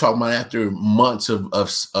then you talk about after months of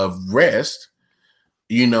rest,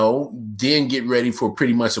 then get ready for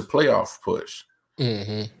pretty much a playoff push.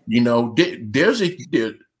 There's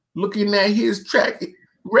looking at his track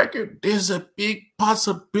record, there's a big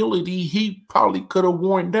possibility he probably could have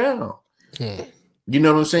worn down. You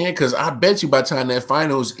know what I'm saying? Because I bet you by the time that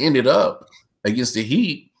finals ended up against the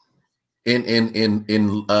Heat in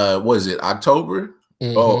what is it, October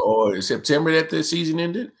or September that the season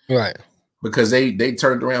ended? Right. Because they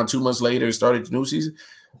turned around 2 months later and started the new season.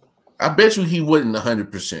 I bet you he wasn't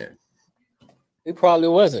 100%. He probably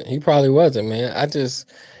wasn't, man.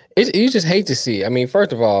 You just hate to see. I mean,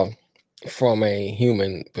 first of all, from a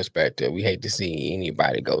human perspective, we hate to see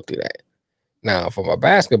anybody go through that. Now, from a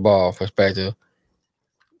basketball perspective,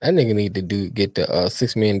 that nigga need to get the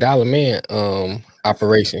 $6 million man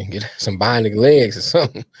operation, get some bionic legs or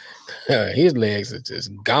something. His legs are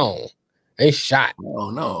just gone. They shot.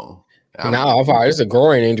 Oh no. It's a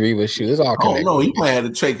groin injury, but shoot, it's all connected. Oh no, he might have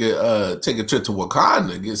to take a trip to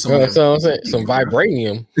Wakanda, get some. So I'm saying, some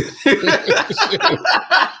vibranium.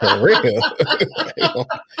 For real.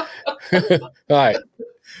 All right.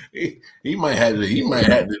 He might have to do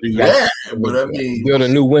that, but I mean, build a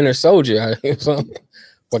new Winter Soldier.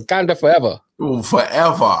 Wakanda forever.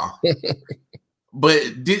 Forever. But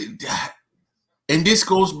this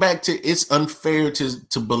goes back to, it's unfair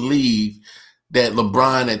to believe that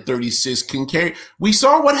LeBron at 36 can carry. We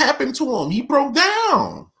saw what happened to him. He broke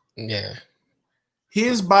down. Yeah.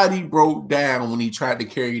 His body broke down when he tried to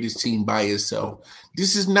carry this team by himself.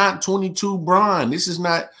 This is not 22 Bron. This is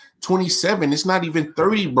not 27. It's not even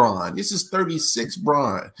 30 Bron. This is 36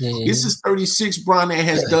 Bron. This is 36 Bron that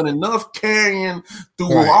has done enough carrying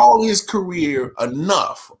through all his career,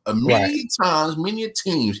 enough. Many times, many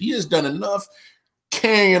teams. He has done enough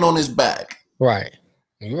carrying on his back. Right.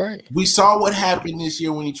 You're right. We saw what happened this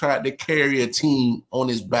year when he tried to carry a team on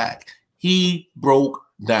his back. He broke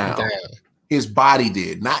down. His body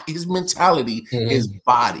did, not his mentality, his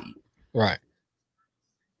body. Right.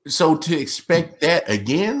 So to expect that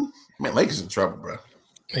again, man, Lakers in trouble, bro.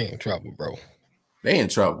 They in trouble, bro. They in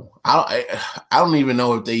trouble. I don't even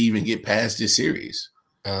know if they even get past this series.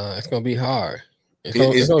 It's gonna be hard. It's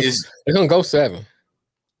gonna go 7.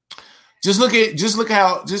 Just look at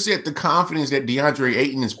the confidence that DeAndre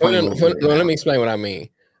Ayton is playing. Let me explain what I mean.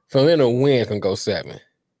 For them to win, it's gonna go 7.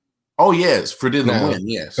 Oh yes, for them to win.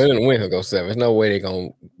 Yes, for them to win, he'll go 7. There's no way they're gonna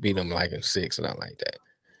beat them like in 6 or nothing like that.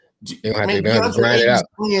 They have to grind it out.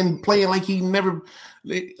 Playing like he's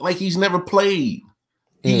never played.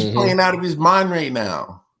 He's playing out of his mind right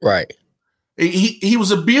now. Right. He was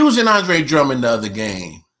abusing Andre Drummond the other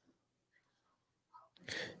game.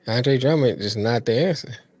 Andre Drummond is not the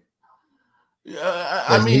answer.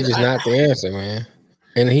 I mean, he's just not the answer, man.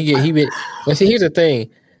 And but see, here's the thing.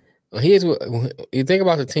 Here's what you think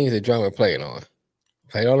about the teams that Drummond played on.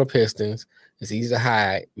 Played on the Pistons. It's easy to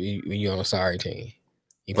hide when you're on a sorry team.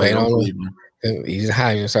 He played on he's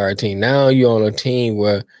hiding on a sorry team. Now you're on a team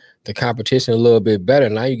where the competition a little bit better.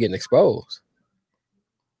 Now you're getting exposed.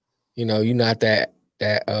 You know, you're not that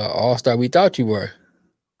all-star we thought you were.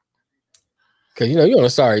 Because, you know, you're on a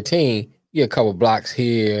sorry team. You get a couple blocks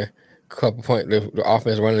here, a couple points, the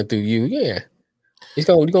offense running through you. Yeah. You're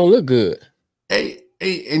going to look good. Hey,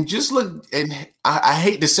 and just look, and I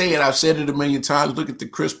hate to say it, I've said it a million times, look at the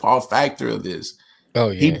Chris Paul factor of this. Oh,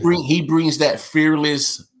 yeah. He brings that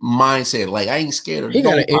fearless mindset. Like, I ain't scared of He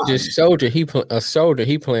got an injured shoulder. He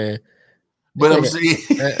playing. But I'm saying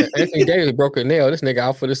Anthony Davis broke a nail. This nigga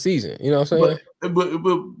out for the season. You know what I'm saying?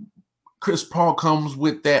 But Chris Paul comes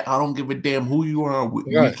with that. I don't give a damn who you are. We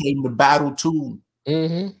came to battle too.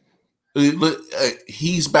 Mm-hmm. Look,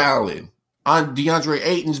 he's battling. DeAndre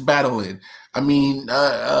Ayton's battling. I mean,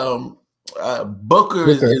 Booker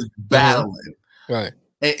is battling. Right.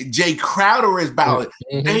 And Jay Crowder is battling.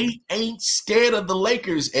 Mm-hmm. They ain't scared of the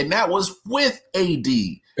Lakers, and that was with AD.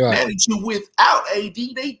 Right. Now that you without AD,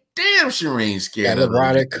 they damn sure ain't scared of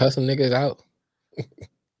them. They're cussing niggas out.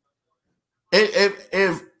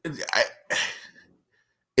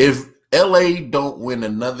 If LA don't win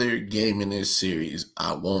another game in this series,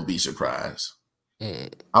 I won't be surprised.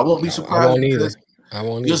 I won't be surprised. I won't either.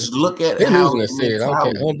 Just look at they're losing the series.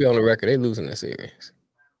 I won't be on the record. They're losing the series.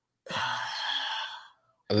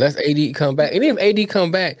 Unless AD come back. And if AD come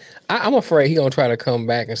back, I'm afraid he's going to try to come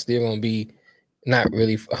back and still going to be not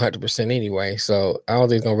really 100% anyway. So I don't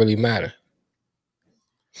think it's going to really matter.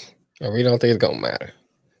 I really don't think it's going to matter.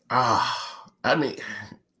 I mean.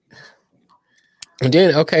 And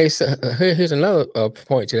then, okay, so here's another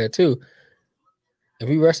point to that too. If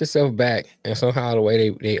we rush ourselves back and somehow the way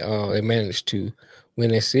they managed to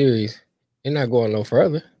win this series, they're not going no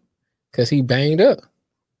further because he banged up.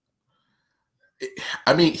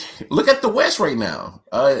 I mean, look at the West right now.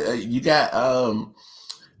 You got, of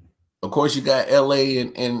course, you got LA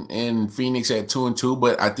and Phoenix at 2-2,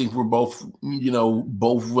 but I think we're both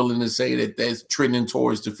willing to say that that's trending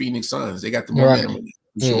towards the Phoenix Suns. They got the momentum, right.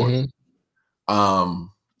 For sure. Mm-hmm.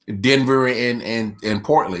 Denver and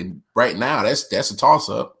Portland right now. That's a toss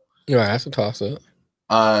up. Yeah, that's a toss up.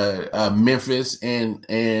 Memphis and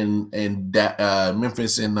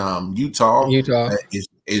Memphis and Utah.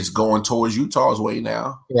 Is going towards Utah's way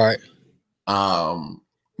now. Right.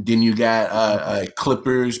 Then you got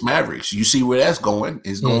Clippers, Mavericks. You see where that's going.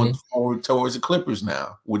 It's going forward towards the Clippers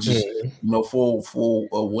now, which is full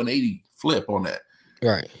 180 flip on that.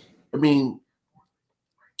 Right. I mean,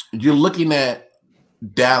 you're looking at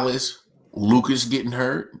Dallas, Lucas getting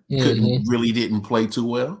hurt, didn't play too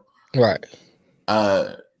well. Right.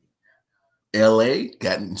 LA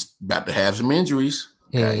about to have some injuries.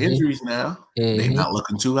 Got injuries now. They're not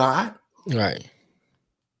looking too hot. Right.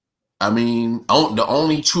 I mean, the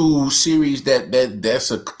only true series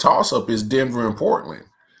that's a toss-up is Denver and Portland.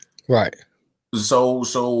 Right. So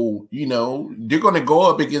they're going to go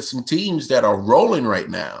up against some teams that are rolling right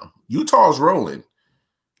now. Utah's rolling.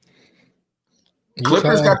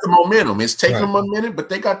 Clippers got the momentum. It's taking them a minute, but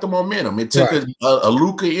they got the momentum. It took a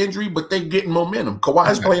Luka injury, but they getting momentum.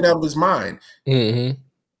 Kawhi's playing out of his mind. Mm-hmm.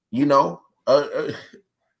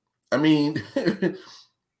 I mean,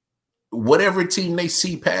 whatever team they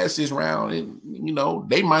see pass this round, and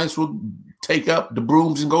they might as well take up the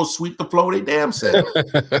brooms and go sweep the floor they damn self.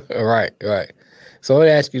 Right. So let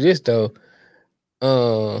me ask you this though: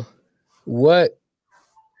 what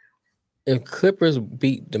if Clippers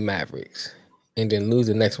beat the Mavericks and then lose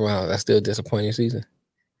the next round? That's still a disappointing season.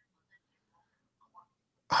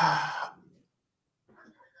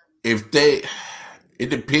 It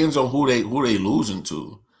depends on who they losing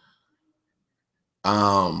to.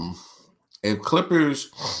 If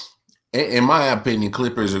Clippers, in my opinion,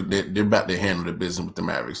 Clippers they're about to handle the business with the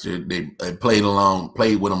Mavericks. They played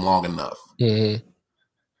with them long enough. Mm-hmm.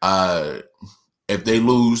 If they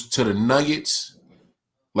lose to the Nuggets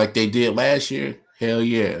like they did last year, hell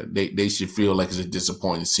yeah, they should feel like it's a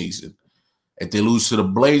disappointing season. If they lose to the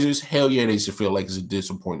Blazers, hell yeah, they should feel like it's a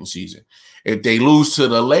disappointing season. If they lose to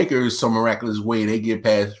the Lakers some miraculous way, they get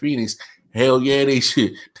past Phoenix, hell yeah, they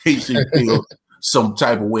should feel some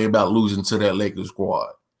type of way about losing to that Lakers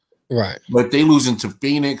squad. Right. But if they losing to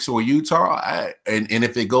Phoenix or Utah, and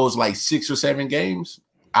if it goes like 6 or 7 games,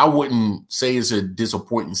 I wouldn't say it's a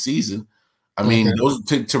disappointing season. I mean, those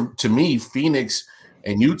to me, Phoenix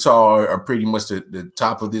and Utah are pretty much the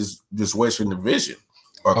top of this Western Division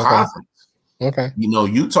or conference. Okay. You know,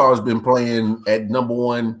 Utah has been playing at number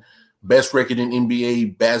 1 best record in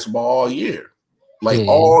NBA basketball all year, like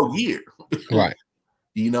all year. Right.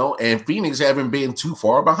 You know, and Phoenix haven't been too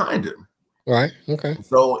far behind them. Right. Okay.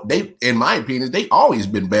 So they, in my opinion, they always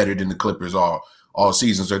been better than the Clippers all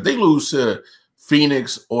season. So if they lose to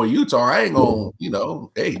Phoenix or Utah, I ain't gonna, you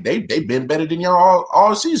know, hey, they've been better than y'all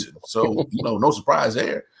all season. So, you know, no surprise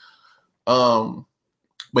there.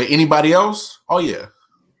 But anybody else? Oh yeah.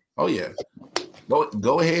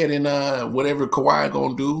 Go ahead and whatever Kawhi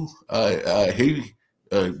gonna do.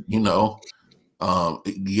 You know.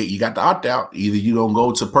 You got the opt out. Either you don't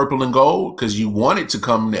go to purple and gold because you wanted to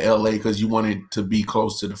come to LA because you wanted to be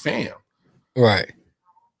close to the fam. Right.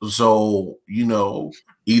 So, you know,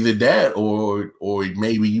 either that or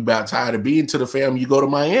maybe you about tired of being to the fam, you go to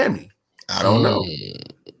Miami. I don't know.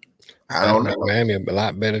 I don't know. Miami a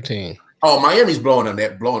lot better team. Oh, Miami's blowing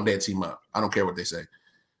that team up. I don't care what they say.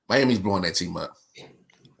 Miami's blowing that team up.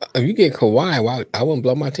 If you get Kawhi, I wouldn't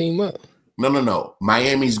blow my team up. No.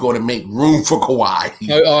 Miami's going to make room for Kawhi.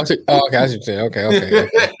 Okay, I see what you're saying. Okay.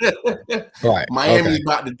 Right. Miami's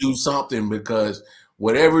about to do something because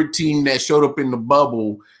whatever team that showed up in the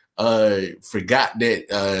bubble forgot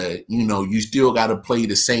that you know, you still got to play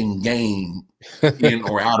the same game in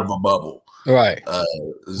or out of a bubble. Right.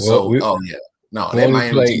 So we only play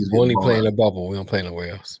in the bubble. We don't play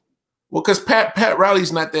nowhere else. Well, because Pat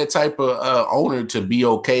Riley's not that type of owner to be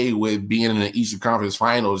okay with being in the Eastern Conference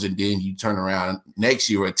Finals and then you turn around next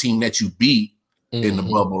year, a team that you beat in the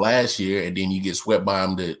bubble last year, and then you get swept by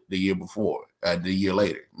them the year before, the year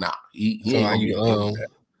later. Nah, he so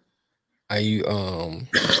ain't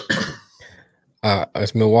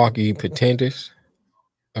is Milwaukee pretenders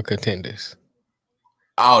or contenders?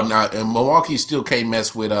 Oh no, and Milwaukee still can't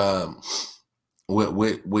mess with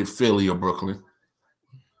Philly or Brooklyn.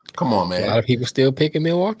 Come on, man. A lot of people still picking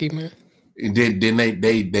Milwaukee, man. Then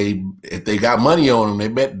they if they got money on them, they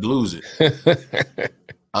bet to lose it.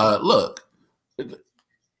 Look,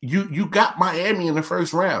 you got Miami in the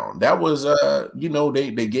first round. That was you know,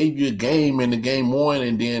 they gave you a game in the game 1,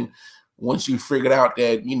 and then once you figured out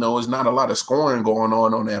that, you know, it's not a lot of scoring going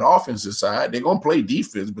on that offensive side, they're gonna play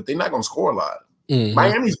defense, but they're not gonna score a lot.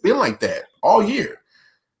 Miami's been like that all year.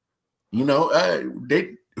 You know,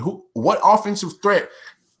 what offensive threat?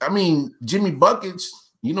 I mean, Jimmy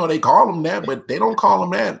Buckets, you know, they call him that, but they don't call him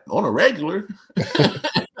that on a regular.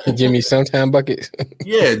 Jimmy sometime buckets.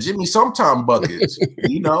 Yeah, Jimmy sometime buckets,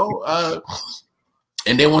 you know.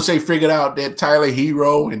 And then once they figured out that Tyler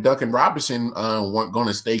Hero and Duncan Robinson weren't going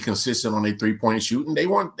to stay consistent on their 3-point shooting, they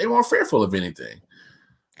weren't fearful of anything.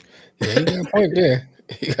 Yeah, you got a point there.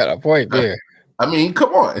 You got a point there. I mean,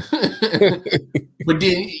 come on. But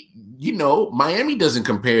then, you know, Miami doesn't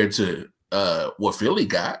compare to what Philly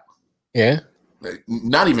got. Yeah.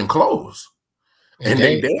 Not even close. And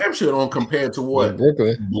they damn sure don't compare to what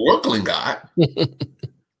Brooklyn got.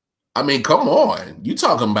 I mean, come on. You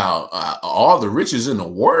talking about all the riches in the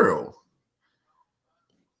world.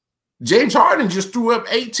 James Harden just threw up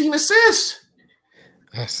 18 assists.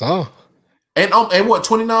 I saw. And what,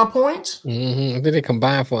 29 points? I think they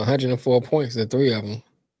combined for 104 points, the 3 of them.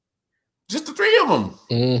 Just the 3 of them.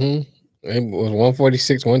 It was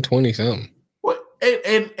 146, 120 something. What?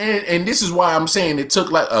 And this is why I'm saying it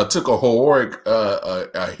took a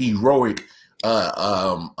heroic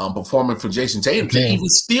performance for Jason Tatum to even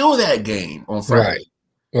steal that game on Friday.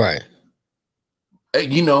 Right.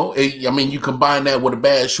 You know, I mean, you combine that with a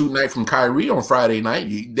bad shoot night from Kyrie on Friday night.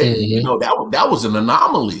 You know, that was an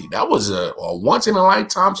anomaly. That was a once in a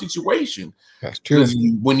lifetime situation. That's true.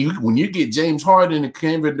 When you get James Harden and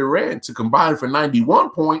Kevin Durant to combine for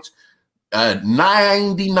 91 points,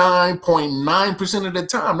 99.9% of the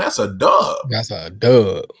time, that's a dub. That's a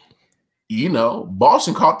dub. You know,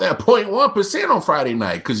 Boston caught that 0.1% on Friday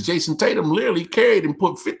night because Jason Tatum literally carried and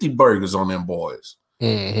put 50 burgers on them boys.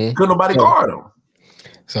 Couldn't nobody guard them.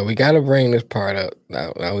 So we got to bring this part up.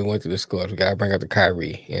 Now we went through the scores. We got to bring up the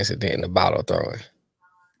Kyrie incident in the bottle throwing.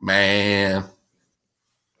 Man.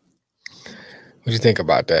 What do you think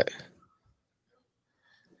about that?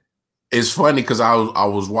 It's funny because I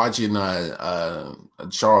was watching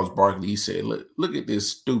Charles Barkley. He said, look at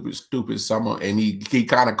this stupid summer. And he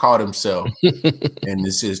kind of caught himself and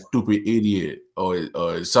it says stupid idiot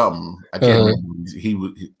or something. I can't remember.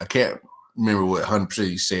 I can't remember what 100%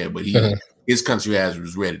 he said, but he his country ass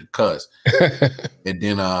was ready to cuss. And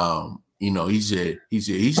then he said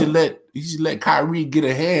he should let Kyrie get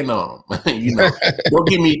a hand on him.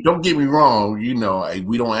 Don't get me wrong, we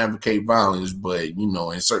don't advocate violence, but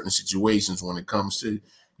in certain situations when it comes to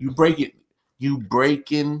you breaking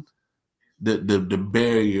the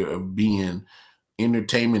barrier of being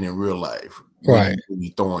entertainment in real life. Right. When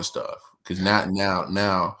you throwing stuff. Because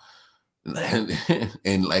now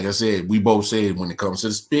and like I said, we both said when it comes to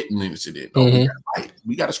the spitting incident,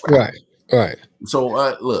 we got to scrap. Right. So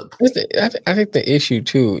look, I think the issue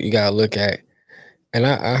too you gotta look at, and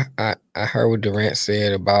I heard what Durant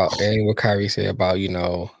said about, and what Kyrie said about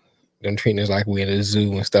them treating us like we in a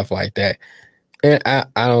zoo and stuff like that, and I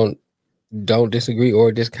don't disagree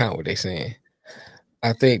or discount what they're saying.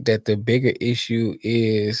 I think that the bigger issue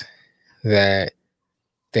is that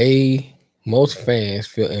most fans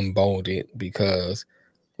feel emboldened because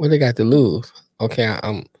what they got to lose. Okay,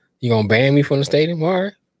 you gonna ban me from the stadium, all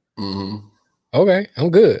right? Mm-hmm. Okay, I'm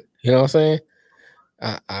good. You know what I'm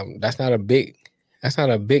saying? That's not a big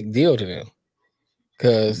deal to them,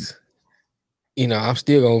 because I'm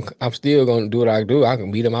still gonna do what I do. I can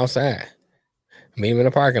meet them outside, meet them in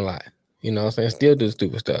the parking lot. You know what I'm saying? Still do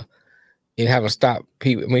stupid stuff. And haven't stopped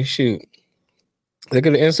people. I mean, shoot, look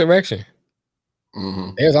at the insurrection.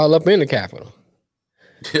 Mm-hmm. They was all up in the Capitol.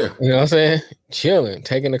 Yeah. You know what I'm saying? Chilling,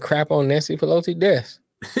 taking a crap on Nancy Pelosi's desk.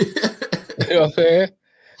 You know what I'm saying?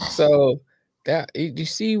 So that you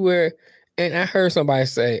see where, and I heard somebody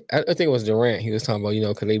say, I think it was Durant, he was talking about,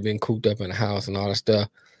 because they've been cooped up in the house and all that stuff.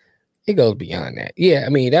 It goes beyond that. Yeah, I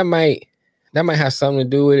mean, that might have something to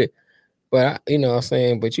do with it, but you know what I'm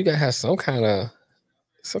saying? But you gotta have some kind of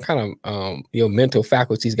your mental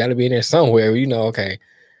faculties got to be in there somewhere. Okay,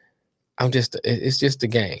 it's just a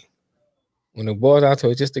game. When the boys out to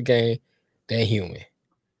it's just a game, they're human.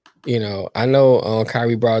 I know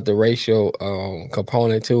Kyrie brought the racial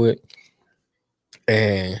component to it,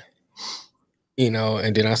 and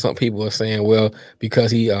and then some people are saying, well,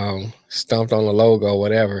 because he stumped on the logo or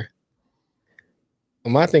whatever.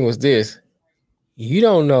 My thing was this: you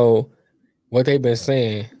don't know what they've been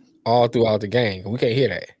saying all throughout the game. We can't hear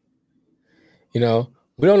that. We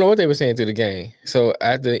don't know what they were saying through the game. So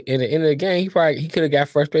in the end of the game, he could have got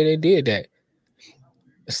frustrated and did that.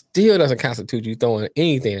 It still doesn't constitute you throwing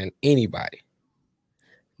anything at anybody.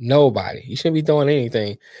 Nobody. You shouldn't be throwing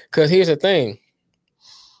anything. Because here's the thing.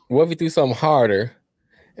 What if you threw something harder,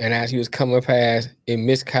 and as he was coming past, it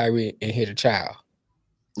missed Kyrie and hit a child?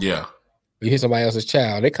 Yeah. You hit somebody else's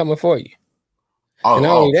child, they're coming for you. Oh, and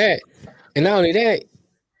not only that,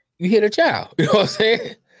 you hit a child. You know what I'm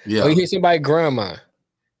saying? Yeah. Or you hit somebody's grandma.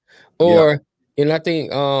 Or, and I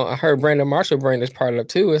think I heard Brandon Marshall bring this part up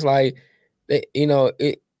too. It's like,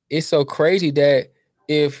 it's so crazy that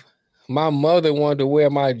if my mother wanted to wear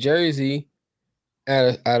my jersey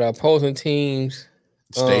at an opposing team's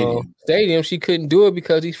stadium, she couldn't do it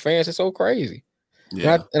because these fans are so crazy.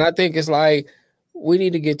 Yeah. And I think it's like, we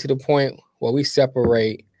need to get to the point where we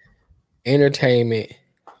separate entertainment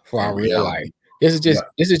from our real life. This is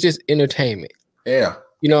just entertainment. Yeah.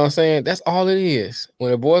 You know what I'm saying? That's all it is.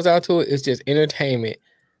 When it boils out to it, it's just entertainment.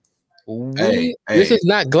 This is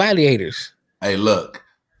not gladiators. Hey, look,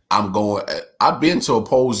 I've been to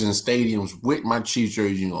opposing stadiums with my Chiefs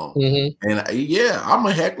jersey on. Mm-hmm. And I'm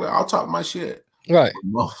a heckler. I'll talk my shit. Right.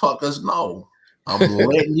 Motherfuckers know. I'm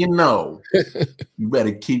letting you know. You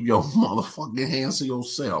better keep your motherfucking hands to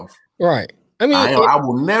yourself. Right. I mean, I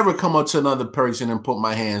will never come up to another person and put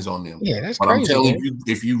my hands on them. Yeah, that's but crazy. I'm telling you,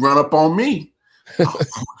 if you run up on me,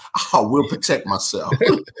 I will protect myself.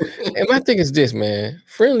 And my thing is this, man.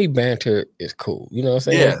 Friendly banter is cool. You know what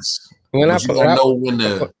I'm saying? Yes. When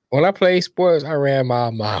I play sports, I ran my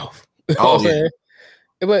mouth. Oh, yeah.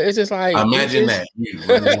 But it's just like, imagine that.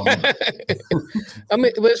 I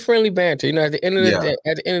mean, but it's friendly banter. At the end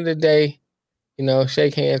of the day,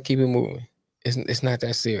 shake hands, keep it moving. It's not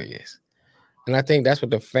that serious. And I think that's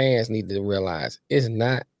what the fans need to realize. It's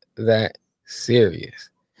not that serious.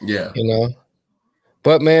 Yeah.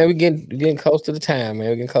 But man, we're getting close to the time, man.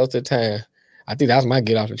 We're getting close to the time. I think that's my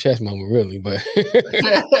get off the chest moment, really. But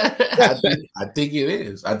I think it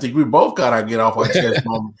is. I think we both got our get off our chest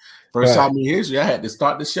moment. First time in history, I had to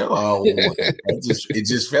start the show. It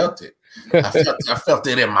just felt it. I felt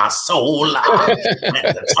it in my soul. I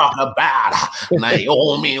had to talk about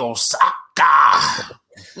Naomi Osaka.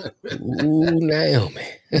 Ooh, Naomi.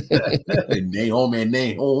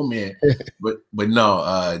 Naomi. But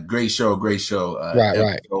no, great show. Right.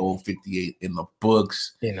 Episode 58 in the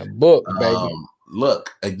books. In the book, baby.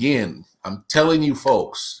 Look, again, I'm telling you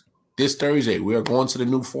folks, this Thursday, we are going to the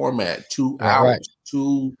new format. 2 hours. Right.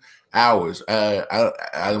 2 hours. I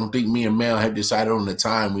don't think me and Mel have decided on the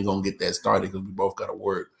time we're gonna get that started because we both got to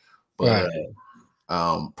work. But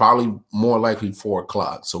probably more likely 4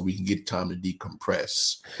 o'clock, so we can get time to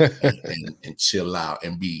decompress and chill out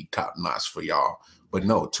and be top notch for y'all. But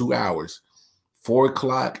no, 2 hours, 4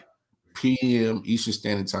 o'clock p.m. Eastern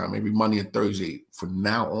Standard Time every Monday and Thursday. From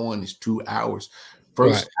now on, is 2 hours.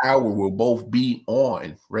 First hour will both be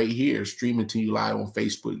on right here, streaming to you live on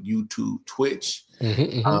Facebook, YouTube, Twitch,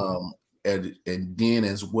 and then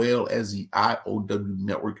as well as the IOW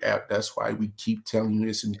Network app. That's why we keep telling you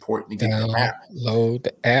it's important to get the app. Load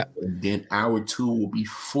the app. And then hour 2 will be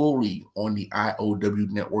fully on the IOW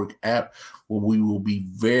Network app, where we will be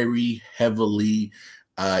very heavily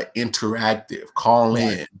interactive. Call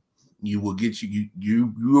in. You will get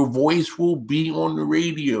your voice will be on the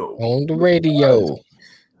radio. On the radio.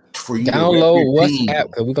 For you download WhatsApp,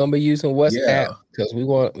 because we're gonna be using WhatsApp because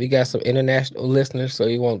we got some international listeners, so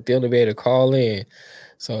you want them to be able to call in.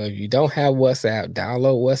 So if you don't have WhatsApp,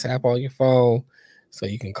 download WhatsApp on your phone so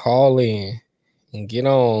you can call in and get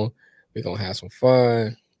on. We're gonna have some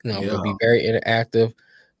fun. We'll be very interactive.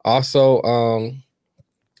 Also,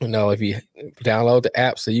 if you download the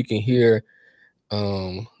app so you can hear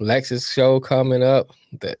Lex's show coming up,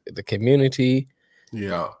 the community.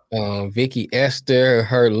 Vicky Esther,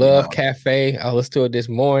 her Love Cafe. I listened to it this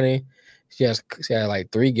morning. She had like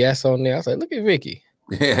 3 guests on there. I was like, look at Vicky.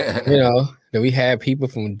 Then we had people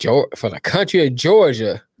from the country of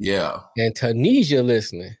Georgia. And Tunisia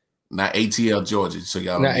listening. Not ATL, Georgia. So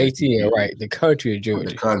y'all not ATL, right? The country of Georgia.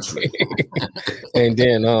 The country. And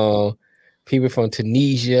then people from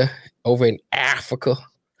Tunisia over in Africa.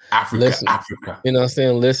 Africa. You know what I'm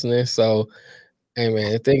saying? Listening. So, hey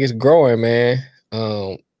man, I think it's growing, man.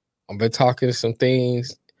 I've been talking some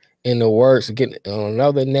things in the works, getting on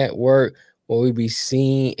another network where we be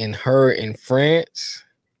seen and heard in France.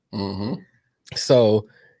 So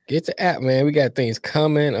get the app, man. We got things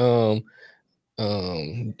coming.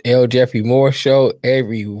 L. Jeffrey Moore show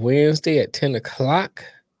every Wednesday at 10 o'clock.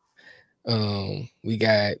 We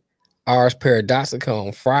got Ars Paradoxica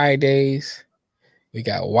on Fridays. We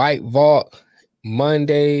got White Vault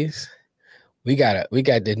Mondays. We got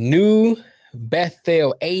the new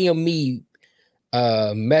Bethel AME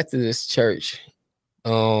Methodist Church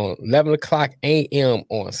on 11 o'clock a.m.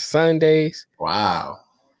 on Sundays. Wow.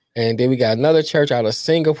 And then we got another church out of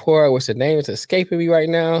Singapore, which the name is escaping me right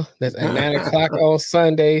now. That's at 9 o'clock on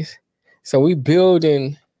Sundays. So we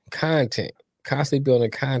building content, constantly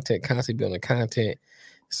building content.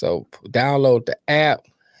 So download the app,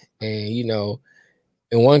 and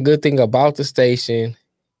and one good thing about the station,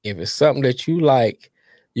 if it's something that you like,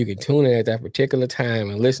 you can tune in at that particular time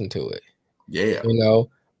and listen to it.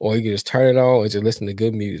 Or you can just turn it on and just listen to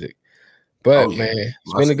good music. But man,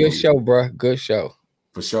 it's been a good show, bro. Good show.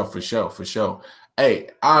 For sure. Hey,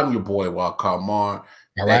 I'm your boy, Walcott Mar.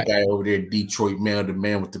 That guy over there, Detroit Mail, the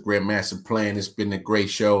man with the Grandmaster plan. It's been a great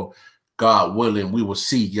show. God willing, we will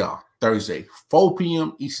see y'all Thursday, 4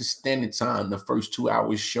 p.m. Eastern Standard Time, the first 2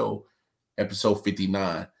 hours show, episode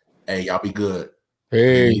 59. Hey, y'all be good.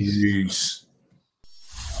 Peace.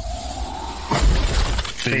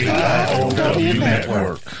 The IOW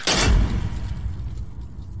Network.